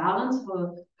these balance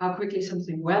for how quickly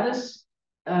something weathers,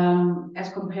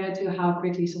 as compared to how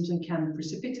quickly something can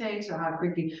precipitate. So how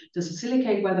quickly does the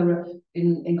silicate weather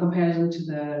in comparison to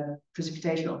the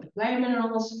precipitation of the clay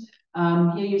minerals.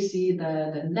 Here you see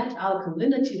the net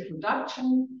alkalinity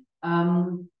production.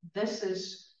 This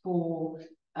is for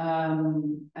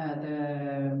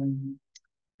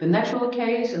the natural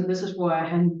case, and this is for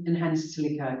enhanced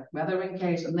silica weathering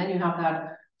case. And then you have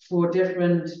that for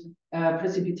different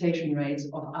precipitation rates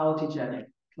of autogenic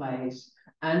clays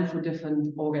and for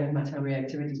different organic matter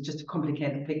reactivities, just to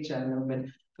complicate the picture a little bit.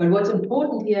 But what's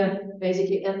important here,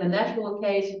 basically in the natural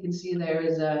case, you can see there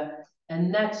is a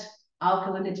net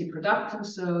alkalinity production.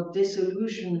 So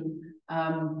dissolution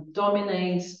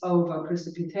dominates over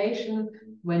precipitation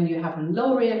when you have a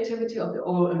low reactivity of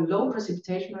or a low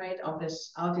precipitation rate of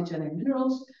this autogenic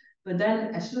minerals. But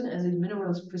then as soon as these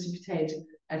minerals precipitate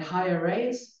at higher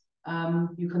rates,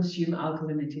 you consume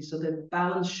alkalinity. So the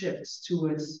balance shifts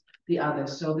towards the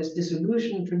others. So this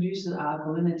dissolution produces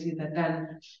alkalinity that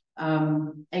then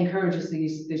encourages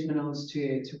these minerals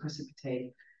to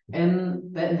precipitate.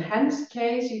 In the enhanced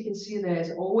case, you can see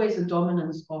there's always a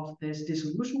dominance of this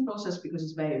dissolution process because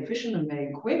it's very efficient and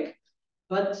very quick.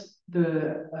 But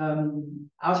the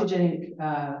autogenic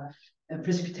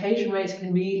precipitation rates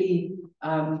can really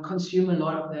consume a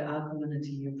lot of the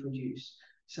alkalinity you produce.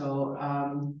 So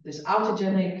this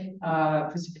autogenic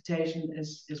precipitation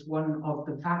is one of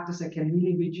the factors that can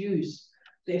really reduce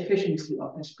the efficiency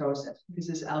of this process, because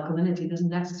this alkalinity doesn't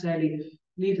necessarily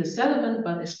leave the sediment,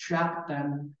 but is trapped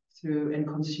then through and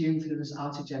consumed through this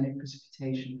autogenic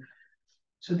precipitation.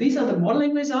 So these are the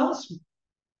modeling results.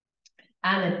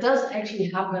 And it does actually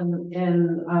happen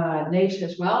in nature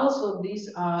as well. So this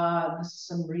is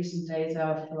some recent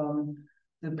data from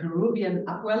the Peruvian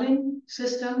upwelling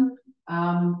system.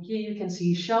 Here you can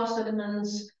see shelf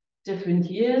sediments, different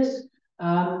years.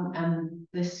 And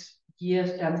this year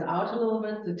stands out a little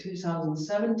bit, the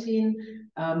 2017.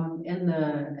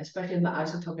 Especially in the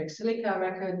isotopic silica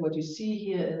record, what you see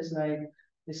here is like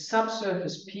the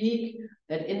subsurface peak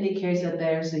that indicates that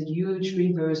there's a huge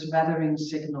reverse weathering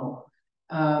signal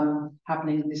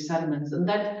happening in these sediments. And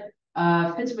that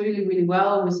fits really, really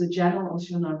well with the general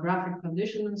oceanographic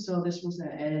conditions. So this was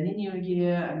an El Nino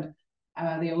year,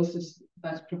 and they also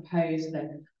proposed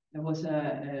that there was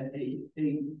a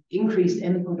increased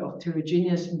input of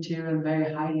terrigenous material and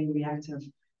very highly reactive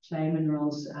clay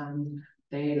minerals, and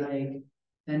they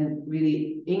then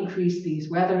really increased these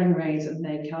weathering rates, and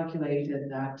they calculated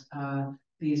that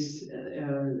these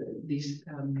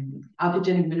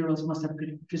alkogenic minerals must have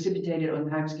precipitated on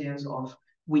timescales of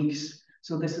weeks.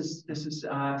 So this is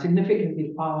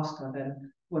significantly faster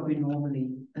than what we normally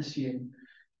assume.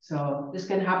 So this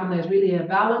can happen. There's really a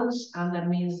balance, and that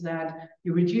means that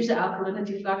you reduce the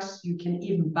alkalinity flux. You can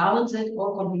even balance it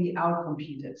or completely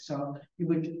outcompete it. So you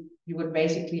would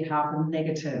basically have a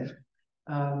negative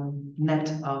net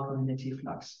alkalinity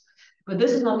flux. But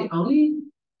this is not the only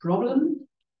problem.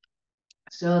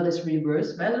 So this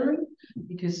reverse weathering,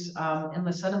 because in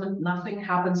the sediment, nothing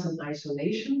happens in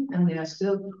isolation, and there are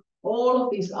still all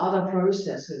of these other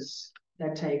processes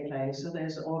that take place. So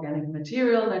there's organic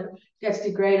material that gets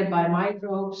degraded by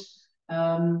microbes.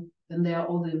 Then there are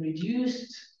all the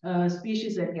reduced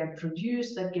species that get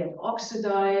produced, that get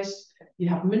oxidized. You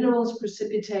have minerals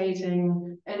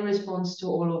precipitating in response to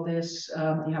all of this.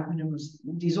 You have minerals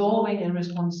dissolving in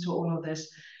response to all of this.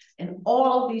 And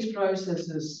all of these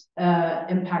processes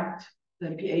impact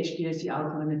the pH DSD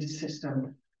alkalinity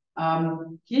system.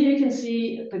 Here you can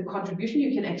see the contribution.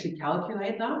 You can actually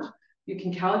calculate that. You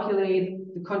can calculate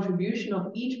the contribution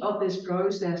of each of these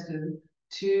processes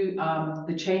to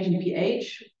the change in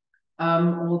pH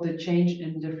or the change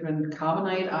in different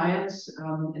carbonate ions.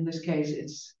 In this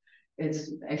case,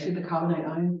 it's actually the carbonate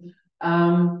ion.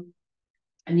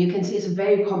 And you can see it's a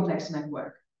very complex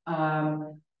network.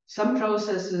 Some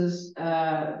processes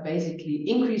basically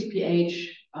increase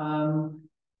pH,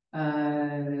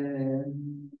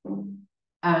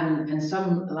 and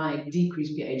some like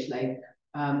decrease pH, like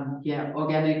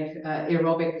organic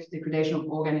aerobic degradation of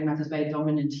organic matter is very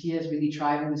dominant here, is really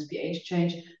driving this pH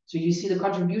change. So you see the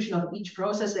contribution of each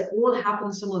process. They all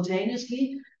happen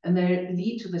simultaneously, and they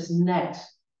lead to this net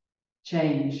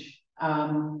change.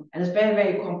 And it's very,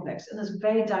 very complex, and it's a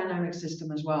very dynamic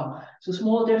system as well. So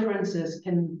small differences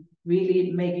can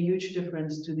really make a huge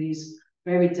difference to these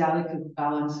very delicate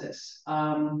balances.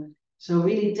 So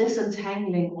really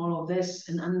disentangling all of this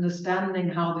and understanding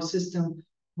how the system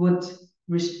would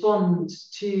respond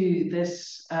to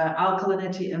this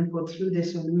alkalinity input through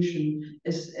this solution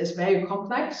is very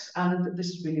complex, and this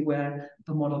is really where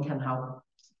the model can help.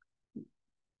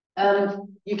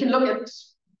 You can look at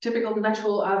typical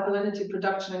natural alkalinity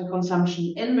production and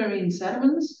consumption in marine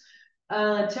sediments.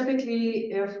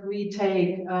 Typically, if we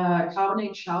take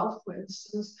carbonate shelf, for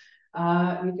instance,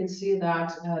 we can see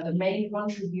that the main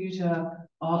contributor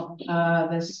of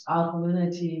this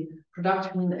alkalinity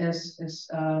production is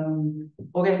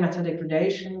organic matter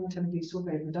degradation, typically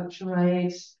sulfate reduction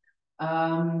rates.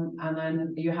 And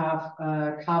then you have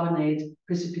carbonate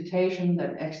precipitation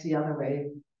that acts the other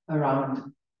way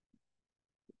around.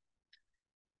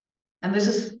 And this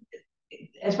is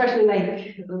especially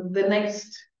like the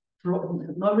next,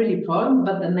 not really problem,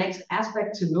 but the next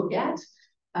aspect to look at.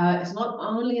 It's not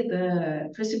only the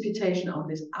precipitation of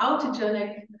these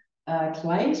autogenic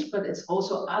clays, but it's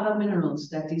also other minerals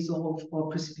that dissolve or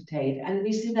precipitate. And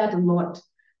we see that a lot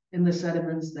in the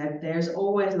sediments, that there's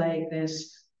always like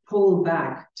this pull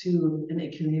back to an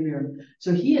equilibrium.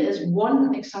 So here is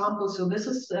one example. So this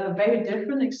is a very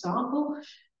different example.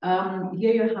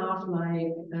 Here you have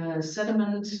like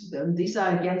sediment. These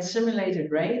are again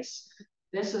simulated rates.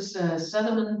 This is a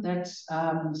sediment that's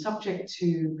subject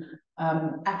to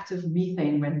active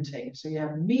methane venting. So you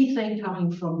have methane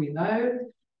coming from below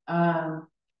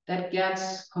that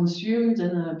gets consumed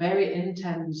in a very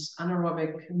intense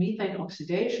anaerobic methane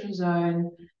oxidation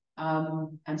zone,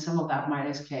 and some of that might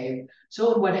escape.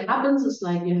 So what happens is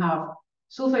like you have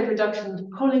sulfate reduction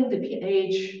pulling the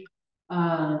pH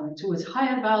towards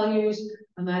higher values,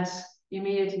 and that's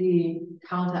immediately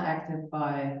counteracted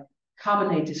by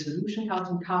carbonate dissolution,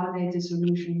 calcium carbonate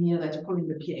dissolution here, that's pulling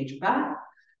the pH back.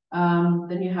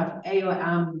 Then you have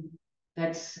AOM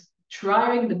that's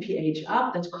driving the pH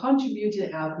up, that's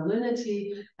contributing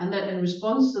alkalinity, and then in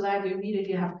response to that, you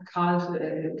immediately have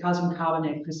calcium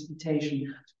carbonate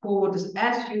precipitation. Forward is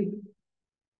as you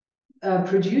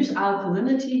produce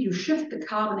alkalinity, you shift the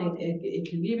carbonate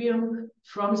equilibrium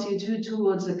from CO2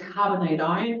 towards the carbonate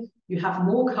ion. You have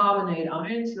more carbonate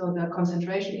ions, so the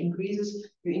concentration increases.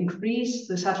 You increase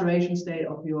the saturation state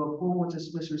of your pore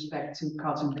waters with respect to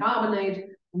calcium carbonate,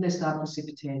 and they start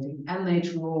precipitating, and they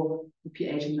draw the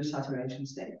pH and the saturation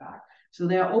state back. So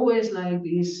there are always like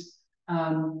these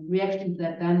reactions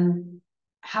that then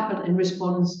happen in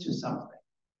response to something.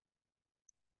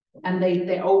 And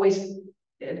they always,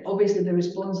 obviously the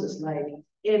response is like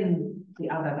in the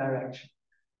other direction.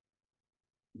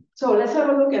 So let's have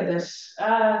a look at this.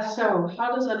 So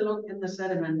how does that look in the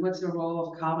sediment? What's the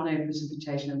role of carbonate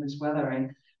precipitation in this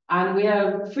weathering? And we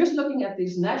are first looking at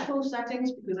these natural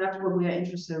settings because that's what we are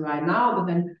interested in right now, but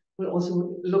then we'll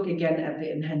also look again at the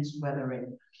enhanced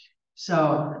weathering.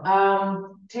 So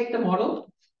take the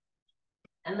model,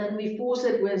 and then we force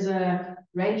it with a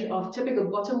range of typical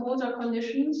bottom water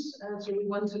conditions. So we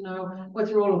want to know what's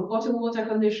the role of bottom water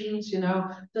conditions,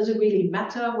 does it really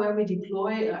matter where we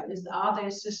deploy? Are there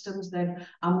systems that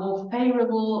are more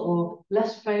favorable or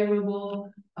less favorable?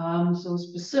 So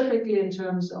specifically in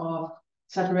terms of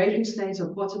saturation states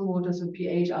of bottom water, so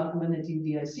pH, alkalinity,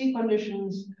 DIC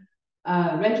conditions,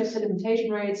 range of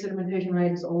sedimentation rate. Sedimentation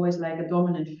rate is always like a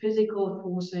dominant physical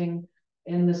forcing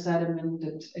in the sediment.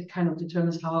 It kind of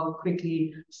determines how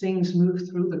quickly things move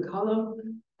through the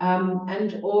column.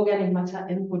 And organic matter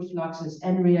input fluxes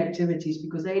and reactivities,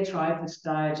 because they drive this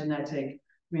diagenetic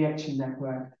reaction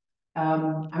network.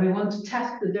 And we want to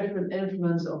test the different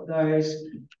influence of those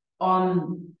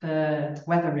on the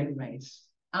weathering rates.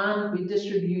 And we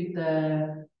distribute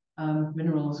the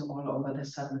minerals all over the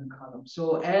sediment column.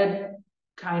 So add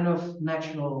kind of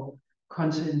natural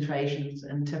concentrations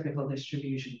and typical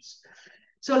distributions.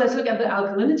 So let's look at the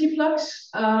alkalinity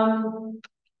flux.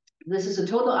 This is a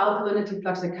total alkalinity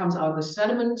flux that comes out of the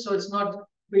sediment. So it's not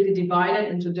really divided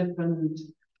into different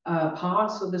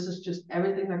parts. So this is just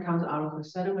everything that comes out of the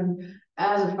sediment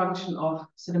as a function of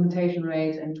sedimentation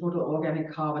rate and total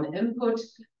organic carbon input.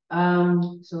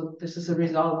 So this is a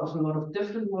result of a lot of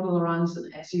different model runs.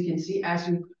 And as you can see,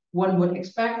 one would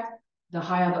expect, the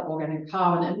higher the organic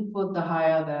carbon input, the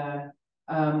higher the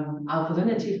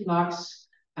alkalinity flux,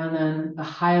 and then the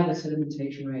higher the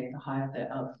sedimentation rate, the higher the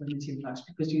alkalinity flux,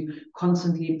 because you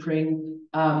constantly bring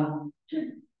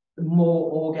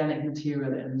more organic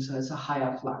material in, so it's a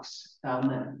higher flux down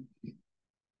there.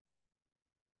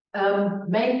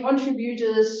 Main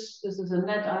contributors, this is a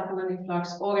net alkalinity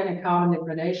flux, organic carbon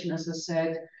degradation, as I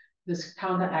said, this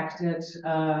counteracted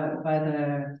by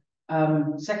the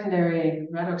secondary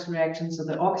redox reactions, so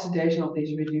the oxidation of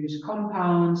these reduced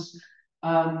compounds.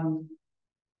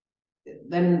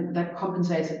 Then that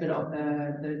compensates a bit of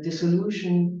the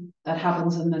dissolution that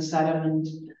happens in the sediment,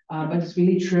 but it's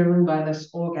really driven by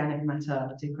this organic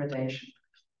matter degradation.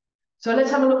 So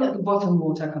let's have a look at the bottom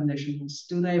water conditions.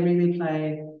 Do they really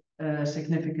play a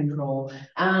significant role?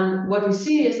 And what we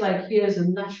see is like, here's a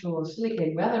natural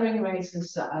silicate weathering rate,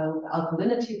 this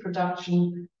alkalinity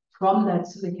production from that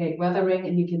silicate weathering,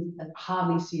 and you can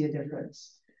hardly see a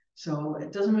difference. So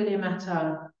it doesn't really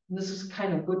matter. This is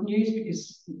kind of good news,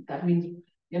 because that means,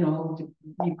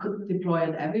 you could deploy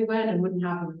it everywhere and it wouldn't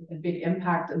have a big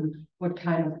impact on what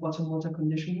kind of bottom water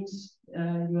conditions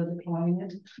you are deploying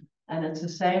it. And it's the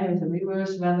same with the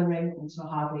reverse weathering, also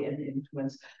hardly any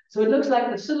influence. So it looks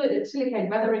like the silicate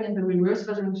weathering and the reverse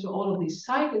weathering, so all of these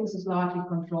cycles is largely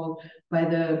controlled by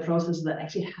the processes that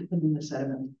actually happen in the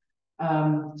sediment.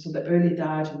 So the early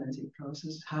diagenetic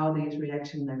process, how these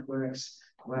reaction networks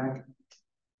work.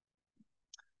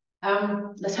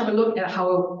 Let's have a look at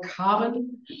how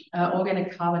carbon,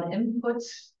 organic carbon input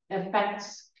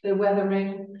affects the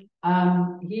weathering.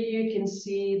 Here you can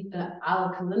see the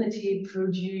alkalinity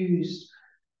produced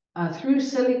through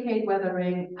silicate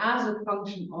weathering as a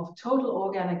function of total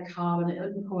organic carbon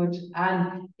input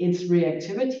and its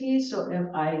reactivity. So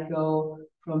if I go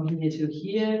from here to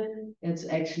here, it's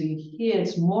actually here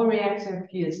it's more reactive,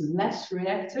 here it's less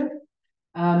reactive.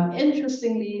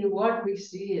 Interestingly, what we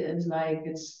see is like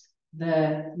it's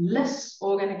the less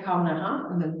organic carbon I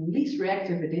have and the least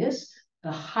reactive it is,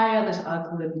 the higher this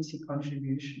alkalinity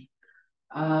contribution.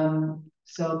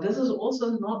 So this is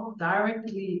also not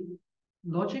directly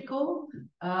logical.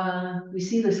 We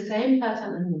see the same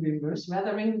pattern in the reverse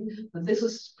weathering, but this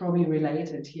is probably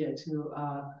related here to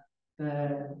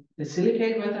the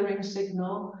silicate weathering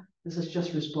signal. This is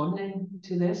just responding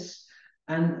to this.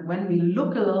 And when we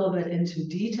look a little bit into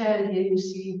detail, here you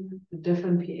see the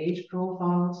different pH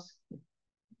profiles.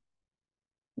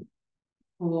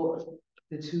 for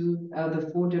the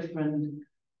four different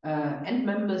end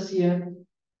members here.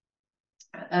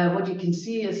 What you can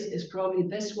see is probably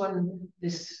this one,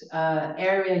 this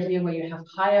area here where you have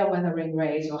higher weathering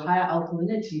rates or higher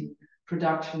alkalinity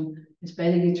production is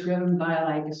basically driven by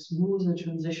like a smoother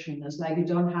transition. It's like you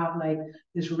don't have like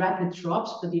this rapid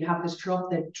drops, but you have this drop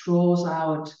that draws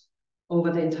out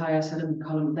over the entire sediment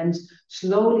column, then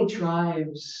slowly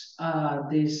drives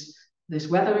this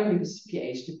weathering because it's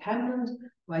pH dependent,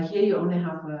 while here you only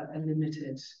have a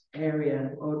limited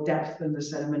area or depth in the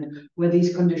sediment where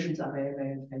these conditions are very,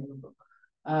 very favorable.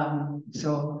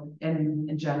 So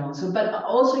in general, but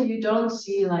also you don't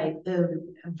see like a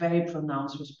very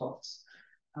pronounced response.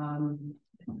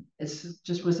 It's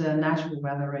just with a natural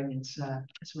weathering,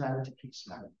 it's relatively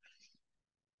slow.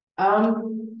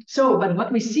 But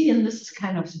what we see, and this is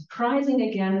kind of surprising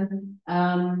again,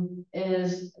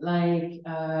 is like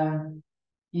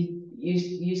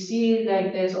you see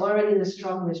like there's already the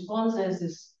strong response. There's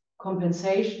this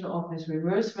compensation of this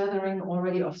reverse weathering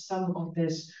already of some of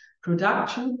this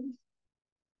production,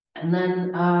 and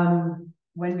then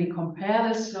when we compare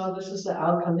this, so this is the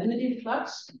alkalinity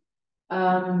flux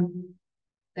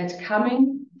that's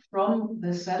coming from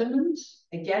the sediment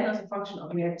again as a function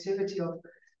of reactivity of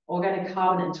organic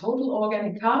carbon and total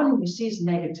organic carbon, you see is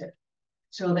negative.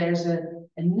 So there's a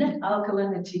net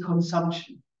alkalinity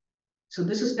consumption. So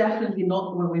this is definitely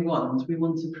not what we want. We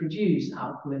want to produce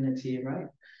alkalinity, right?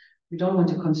 We don't want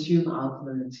to consume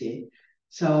alkalinity.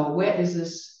 So where is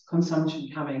this consumption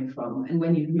coming from? And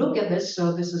when you look at this,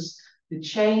 so this is the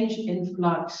change in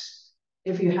flux.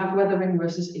 If you have weathering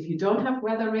versus if you don't have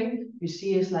weathering, you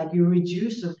see it's like you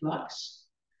reduce the flux.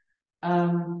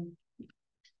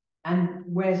 And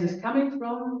where is this coming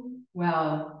from?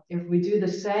 Well, if we do the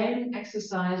same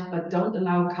exercise but don't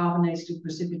allow carbonates to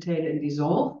precipitate and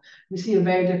dissolve, we see a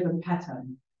very different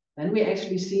pattern. Then we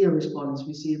actually see a response.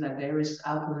 We see that there is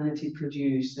alkalinity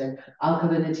produced, that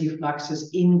alkalinity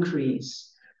fluxes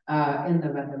increase in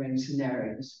the weathering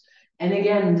scenarios. And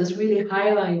again, this really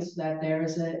highlights that there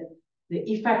is the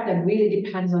effect that really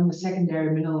depends on the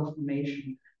secondary mineral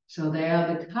formation. So they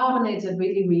are the carbonates that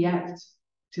really react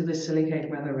to the silicate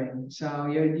weathering. So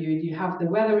you have the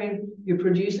weathering, you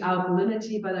produce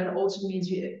alkalinity, but that also means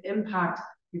you impact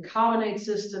your carbonate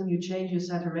system, you change your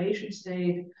saturation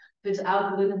state. This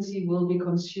alkalinity will be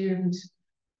consumed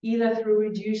either through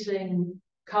reducing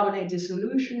carbonate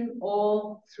dissolution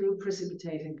or through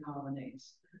precipitating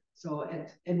carbonates. So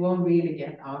it won't really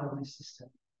get out of the system.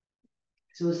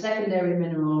 So secondary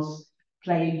minerals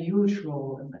play a huge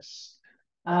role in this.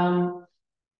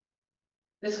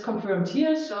 This is confirmed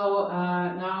here. So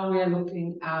now we are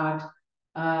looking at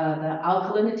the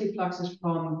alkalinity fluxes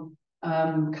from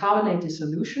carbonate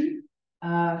dissolution.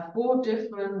 4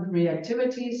 different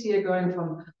reactivities here, going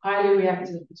from highly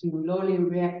reactive to lowly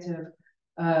reactive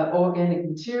organic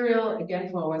material. Again,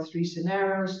 for our 3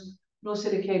 scenarios: no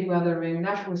silicate weathering,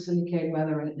 natural silicate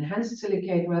weathering, enhanced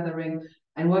silicate weathering.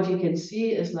 And what you can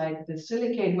see is like the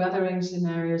silicate weathering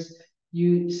scenarios,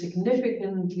 you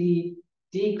significantly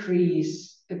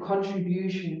decrease the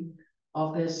contribution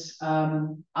of this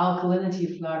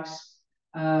alkalinity flux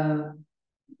or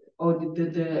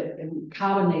the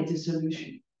carbonate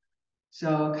dissolution.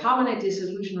 So carbonate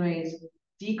dissolution rates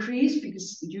decrease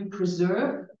because you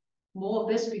preserve more of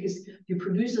this, because you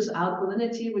produce this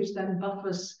alkalinity, which then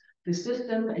buffers the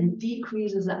system and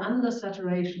decreases the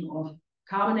undersaturation of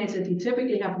carbonates that you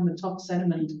typically have in the top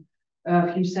sediment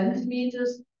a few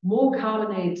centimeters. More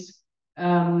carbonates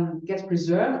gets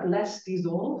preserved, less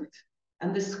dissolved,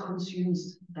 and this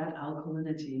consumes that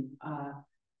alkalinity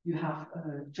you have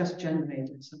just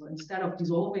generated. So instead of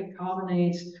dissolving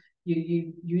carbonates,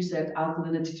 you use that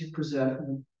alkalinity to preserve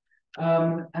them.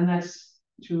 And that's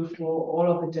true for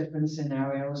all of the different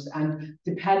scenarios. And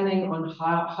depending on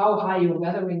how high your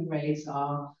weathering rates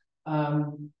are,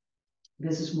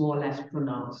 this is more or less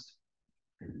pronounced.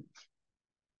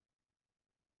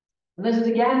 And this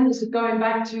is going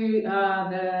back to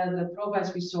the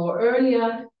progress we saw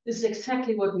earlier. This is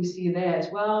exactly what we see there as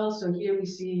well. So here we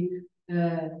see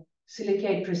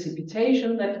silicate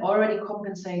precipitation that already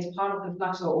compensates part of the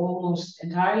flux or almost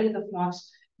entirely the flux.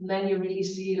 And then you really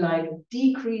see like a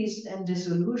decrease in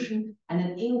dissolution and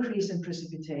an increase in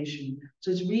precipitation.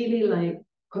 So it's really like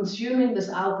consuming this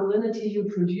alkalinity you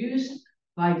produce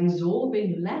by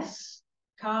dissolving less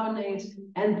carbonates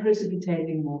and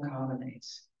precipitating more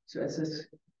carbonates. So it's this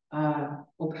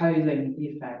opposing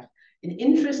effect. And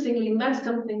interestingly, that's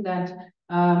something that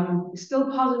is still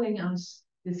puzzling us.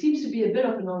 There seems to be a bit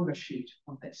of an overshoot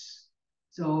of this.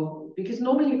 So, because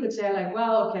normally you could say like,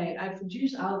 well, okay, I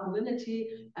produce alkalinity,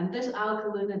 and this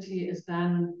alkalinity is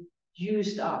then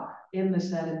used up in the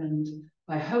sediment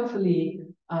by hopefully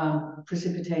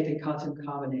precipitating calcium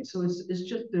carbonate. So it's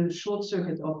just the short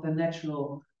circuit of the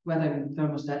natural weathering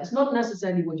thermostat. It's not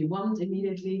necessarily what you want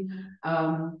immediately,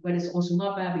 but it's also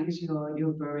not bad because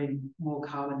you're burning more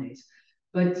carbonate.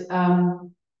 But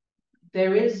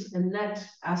there is a net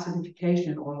acidification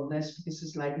in all of this because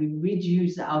it's like we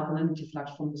reduce the alkalinity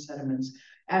flux from the sediments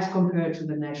as compared to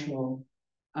the natural.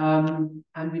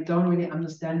 And we don't really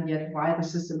understand yet why the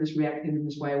system is reacting in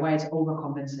this way, why it's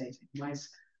overcompensating, why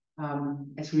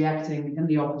it's reacting in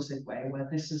the opposite way, where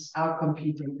this is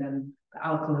outcompeting then the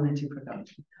alkalinity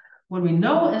production. What we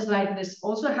know is like this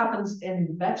also happens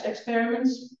in batch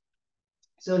experiments.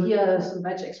 So here are some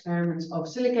batch experiments of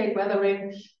silicate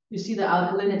weathering. You see the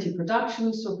alkalinity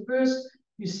production. So first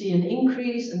you see an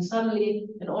increase, and suddenly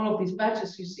in all of these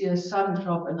batches, you see a sudden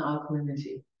drop in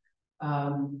alkalinity.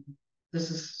 This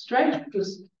is strange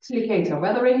because silicates are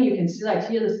weathering. You can see that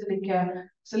here the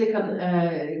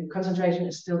silicon concentration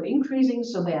is still increasing,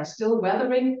 so they are still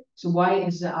weathering. So why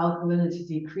is the alkalinity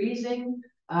decreasing?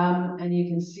 And you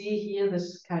can see here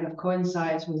this kind of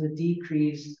coincides with a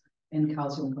decrease in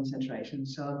calcium concentration.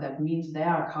 So that means there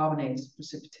are carbonates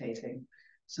precipitating.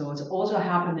 So it's also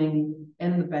happening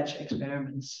in the batch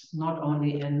experiments, not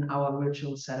only in our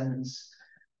virtual sediments.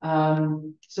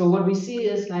 So what we see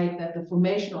is like that the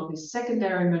formation of these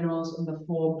secondary minerals in the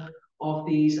form of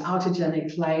these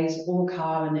autogenic clays or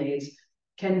carbonates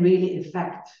can really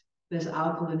affect this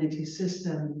alkalinity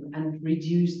system and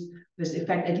reduce this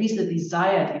effect, at least the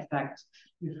desired effect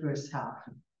you first have.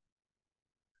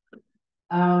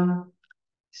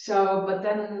 So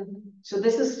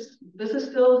this is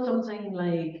still something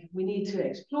like we need to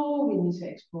explore. We need to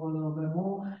explore a little bit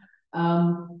more.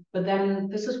 But then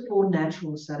this is for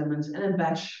natural sediments and in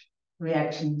batch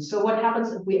reactions. So what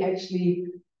happens if we actually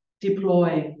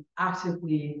deploy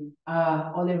actively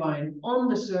olivine on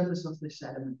the surface of the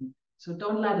sediment? So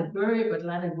don't let it bury, but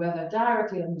let it weather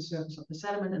directly on the surface of the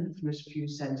sediment in the first few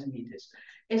centimeters.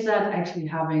 Is that actually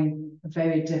having a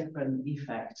very different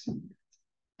effect?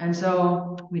 And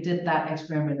so we did that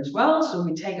experiment as well. So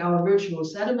we take our virtual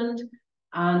sediment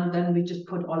and then we just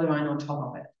put olivine on top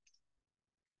of it.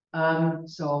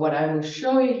 So what I will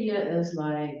show you here is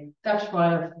like depth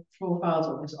profiles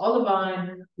of this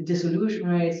olivine, the dissolution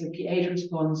rates, the pH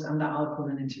response, and the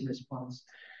alkalinity response,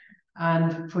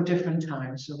 and for different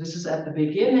times. So this is at the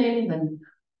beginning, then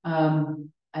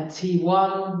at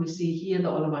T1, we see here the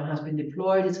olivine has been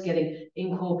deployed. It's getting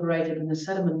incorporated in the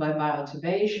sediment by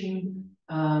bioactivation.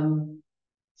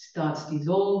 Starts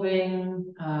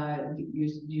dissolving.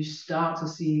 You start to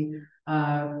see,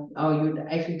 you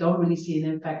actually don't really see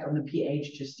an impact on the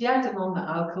pH just yet and on the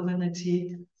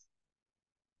alkalinity.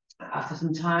 After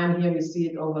some time here, we see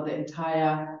it over the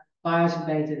entire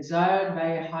bioactivated zone,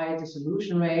 very high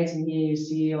dissolution rates. And here you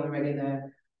see already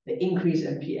the increase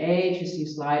in pH. You see a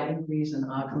slight increase in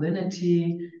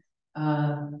alkalinity.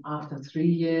 After 3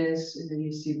 years,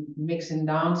 you see mixing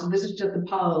down. So this is just the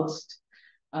pulsed.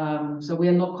 So we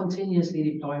are not continuously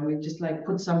deploying. We just like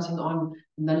put something on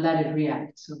and then let it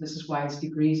react. So this is why it's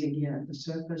decreasing here at the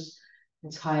surface.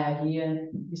 It's higher here.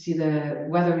 You see the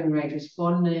weathering rate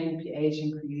responding, pH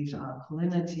increase,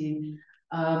 alkalinity.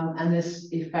 And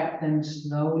this effect then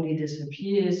slowly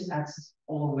disappears as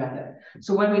all weathered.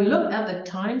 So when we look at the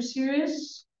time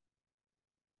series,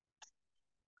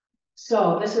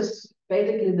 so this is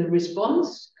basically the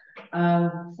response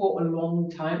for a long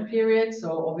time period.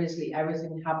 So obviously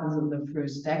everything happens in the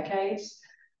first decades.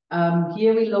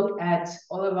 Here we look at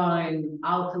olivine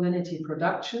alkalinity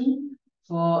production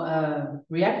for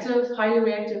reactive, highly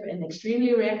reactive, and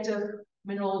extremely reactive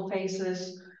mineral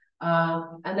phases.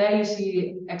 And there you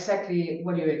see exactly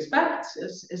what you expect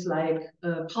is like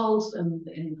the pulse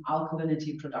in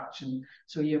alkalinity production.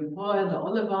 So you boil the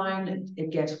olivine,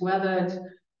 it gets weathered,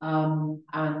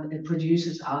 and it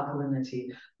produces alkalinity.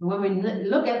 When we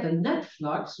look at the net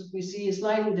flux, we see a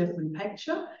slightly different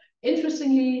picture.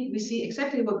 Interestingly, we see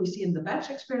exactly what we see in the batch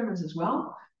experiments as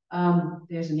well.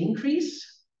 There's an increase.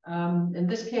 In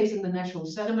this case, in the natural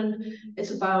sediment,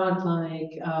 it's about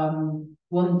like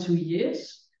 1 to 2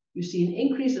 years. You see an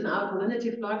increase in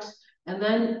alkalinity flux, and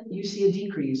then you see a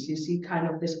decrease. You see kind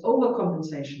of this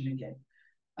overcompensation again.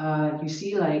 You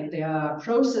see like there are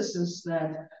processes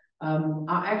that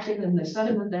are acting in the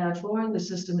sediment, they are drawing the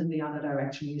system in the other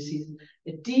direction. You see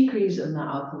a decrease in the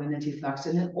alkalinity flux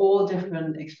in all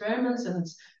different experiments, and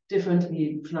it's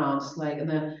differently pronounced. Like in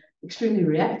the extremely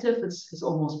reactive, it's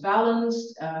almost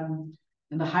balanced.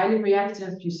 In the highly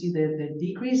reactive, you see the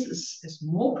decrease is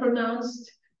more pronounced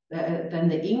than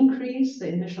the increase, the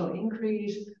initial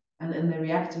increase. And in the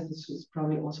reactive, it's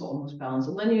probably also almost balanced.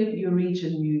 And then you reach a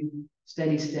new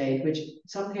steady state, which in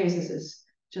some cases is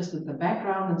just with the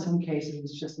background, in some cases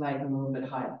it's just like a little bit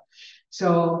higher.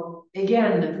 So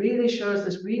again, it really shows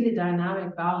this really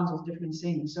dynamic balance of different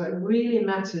things. So it really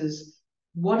matters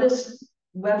what is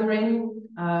weathering,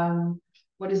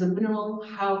 what is a mineral,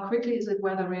 how quickly is it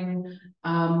weathering,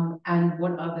 and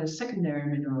what are the secondary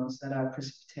minerals that are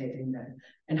precipitating them,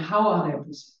 and how are they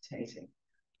precipitating,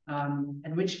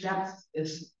 and which depth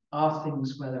are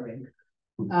things weathering.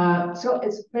 So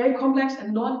it's very complex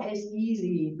and not as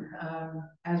easy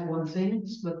as one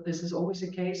thinks, but this is always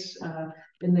the case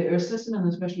in the Earth system, and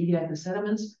especially here at the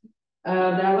sediments. There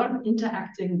are a lot of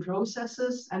interacting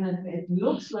processes, and it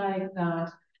looks like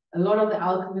that a lot of the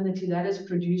alkalinity that is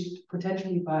produced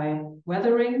potentially by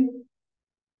weathering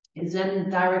is then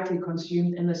directly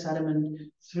consumed in the sediment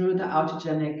through the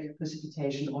autogenic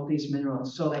precipitation of these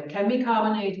minerals. So it can be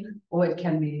carbonate, or it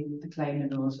can be the clay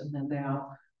minerals, and then there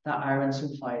are the iron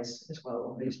sulfides as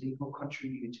well, obviously, who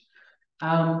contribute.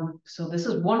 So this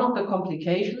is one of the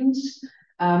complications.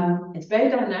 It's very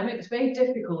dynamic. It's very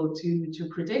difficult to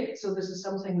predict. So this is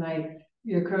something like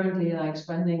we are currently like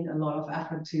spending a lot of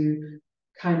effort to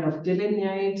kind of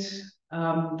delineate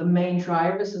the main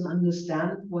drivers and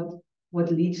understand what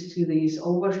leads to these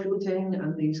overshooting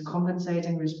and these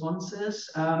compensating responses.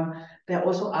 There are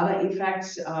also other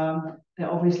effects. There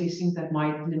are obviously things that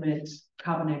might limit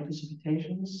carbonate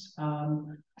precipitations.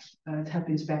 It has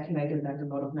been speculated that a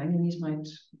lot of manganese might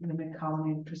limit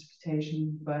carbonate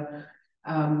precipitation, but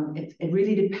it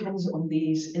really depends on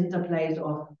these interplays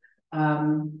of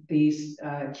these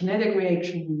kinetic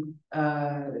reaction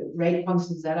rate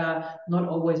constants that are not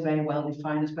always very well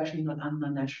defined, especially not under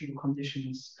natural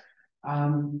conditions.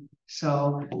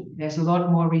 So there's a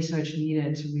lot more research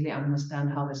needed to really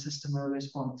understand how the system will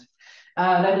respond.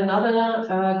 Then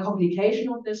another complication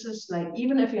of this is like,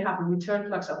 even if you have a return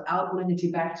flux of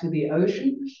alkalinity back to the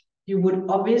ocean, you would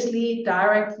obviously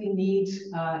directly need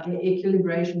an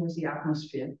equilibration with the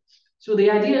atmosphere. So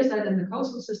the idea is that in the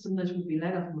coastal system, this would be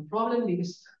less of a problem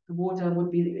because the water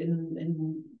would be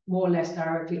in more or less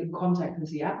directly in contact with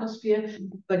the atmosphere,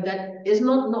 but that is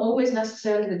not always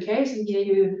necessarily the case. And here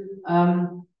you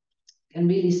can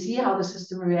really see how the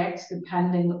system reacts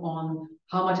depending on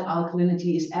how much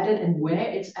alkalinity is added and where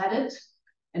it's added,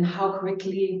 and how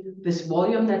quickly this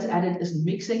volume that's added is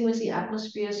mixing with the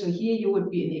atmosphere. So here you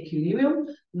would be in equilibrium,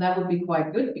 and that would be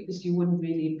quite good because you wouldn't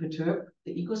really perturb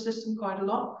the ecosystem quite a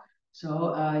lot.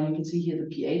 So you can see here the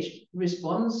pH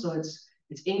response. So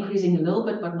it's increasing a little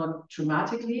bit, but not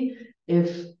dramatically.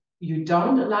 If you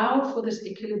don't allow for this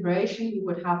equilibration, you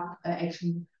would have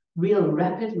actually real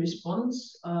rapid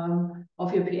response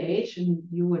of your pH, and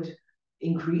you would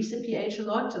increase the pH a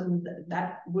lot, and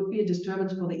that would be a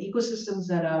disturbance for the ecosystems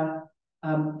that are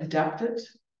adapted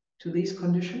to these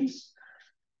conditions.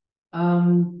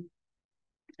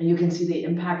 And you can see the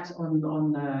impact on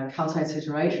the calcite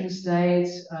saturation state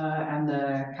and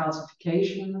the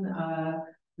calcification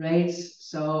rates.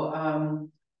 So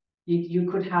you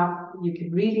could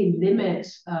really limit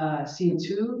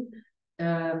CO2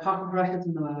 particle pressures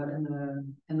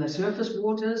in the surface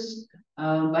waters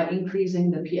by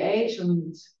increasing the pH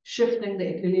and shifting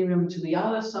the equilibrium to the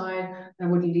other side. That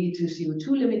would lead to CO2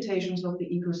 limitations of the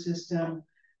ecosystem,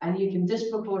 and you can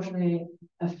disproportionately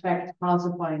affect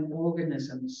calcifying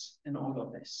organisms in all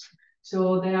of this.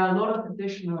 So there are a lot of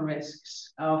additional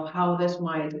risks of how this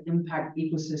might impact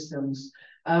ecosystems.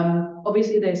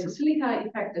 Obviously, there's a silica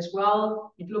effect as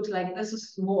well. It looks like this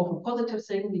is more of a positive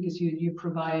thing because you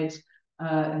provide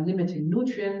a limiting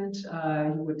nutrient.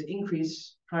 You would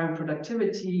increase prime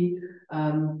productivity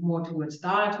more towards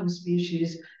diatom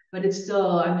species. But it's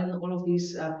still, I mean, all of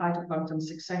these phytoplankton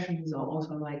successions are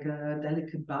also like a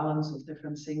delicate balance of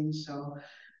different things. So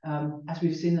as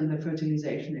we've seen in the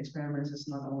fertilization experiments, it's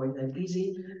not always that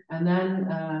easy. And then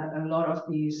a lot of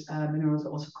these minerals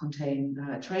also contain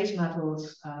trace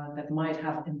metals that might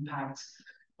have impacts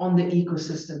on the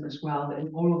ecosystem as well.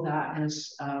 And all of that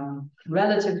is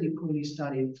relatively poorly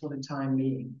studied for the time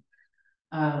being.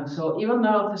 So even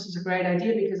though this is a great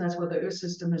idea because that's what the Earth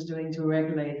system is doing to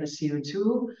regulate the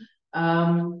CO2,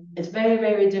 it's very,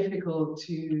 very difficult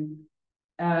to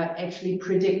actually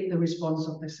predict the response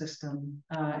of the system.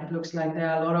 It looks like there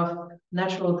are a lot of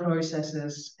natural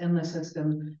processes in the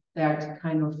system that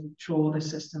kind of draw the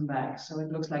system back. So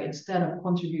it looks like instead of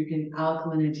contributing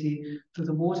alkalinity to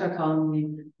the water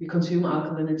colony, we consume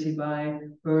alkalinity by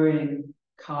burying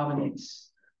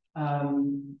carbonates.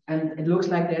 And it looks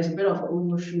like there's a bit of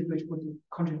overshoot which would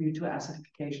contribute to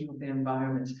acidification of the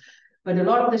environment. But a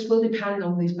lot of this will depend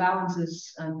on these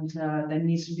balances, and there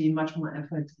needs to be much more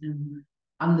effort in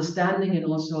understanding and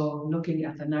also looking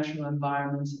at the natural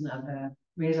environments and at the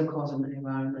mesocausal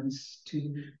environments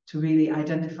to really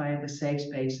identify the safe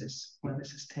spaces where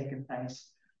this has taken place.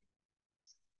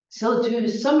 So to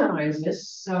summarize this,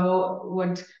 so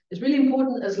what is really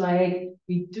important is like,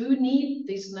 we do need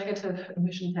these negative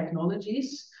emission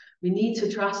technologies. We need to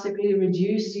drastically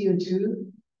reduce CO2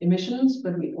 emissions,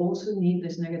 but we also need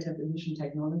these negative emission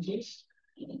technologies.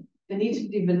 They need to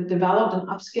be developed and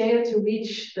upscaled to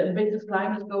reach the ambitious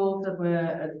climate goals that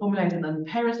were formulated in the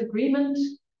Paris Agreement.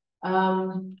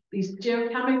 These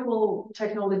geochemical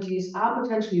technologies are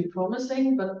potentially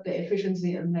promising, but the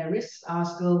efficiency and their risks are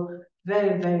still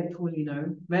very, very poorly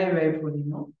known, very, very poorly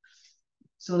known.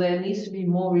 So there needs to be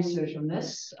more research on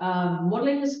this.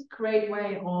 Modeling is a great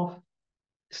way of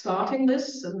starting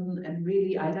this and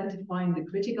really identifying the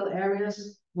critical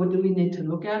areas. What do we need to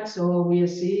look at? So we are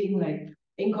seeing, like,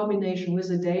 in combination with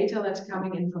the data that's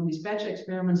coming in from these batch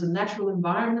experiments and natural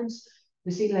environments,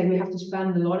 we see like we have to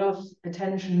spend a lot of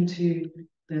attention to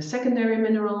the secondary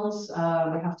minerals.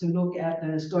 We have to look at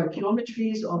the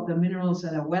stoichiometries of the minerals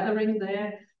that are weathering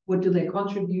there. What do they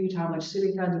contribute? How much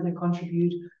silica do they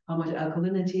contribute? How much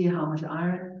alkalinity? How much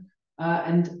iron?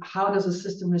 And how does the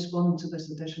system respond to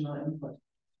this additional input?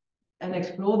 And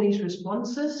explore these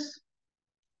responses.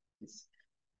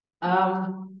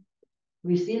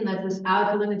 We've seen that this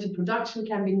alkalinity production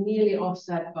can be nearly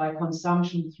offset by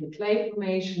consumption through clay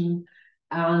formation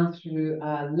and through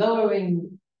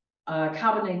lowering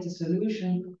carbonated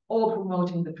solution or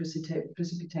promoting the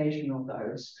precipitation of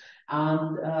those.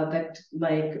 And that,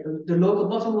 like, the local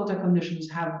bottom water conditions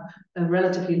have a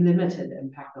relatively limited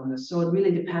impact on this. So it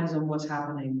really depends on what's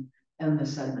happening in the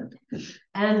sediment.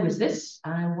 And with this,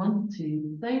 I want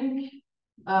to thank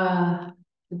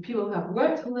the people who have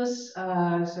worked on this.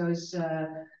 So it's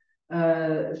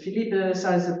Philippe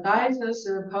Salzepreises,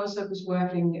 a postdoc who's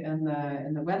working in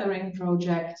the weathering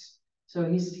project. So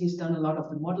he's done a lot of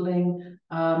the modeling.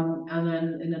 And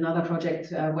then in another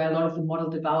project where a lot of the model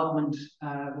development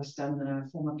was done,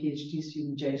 former PhD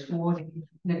student James Ward,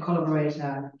 and a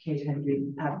collaborator, Kate Henry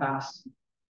at Bass.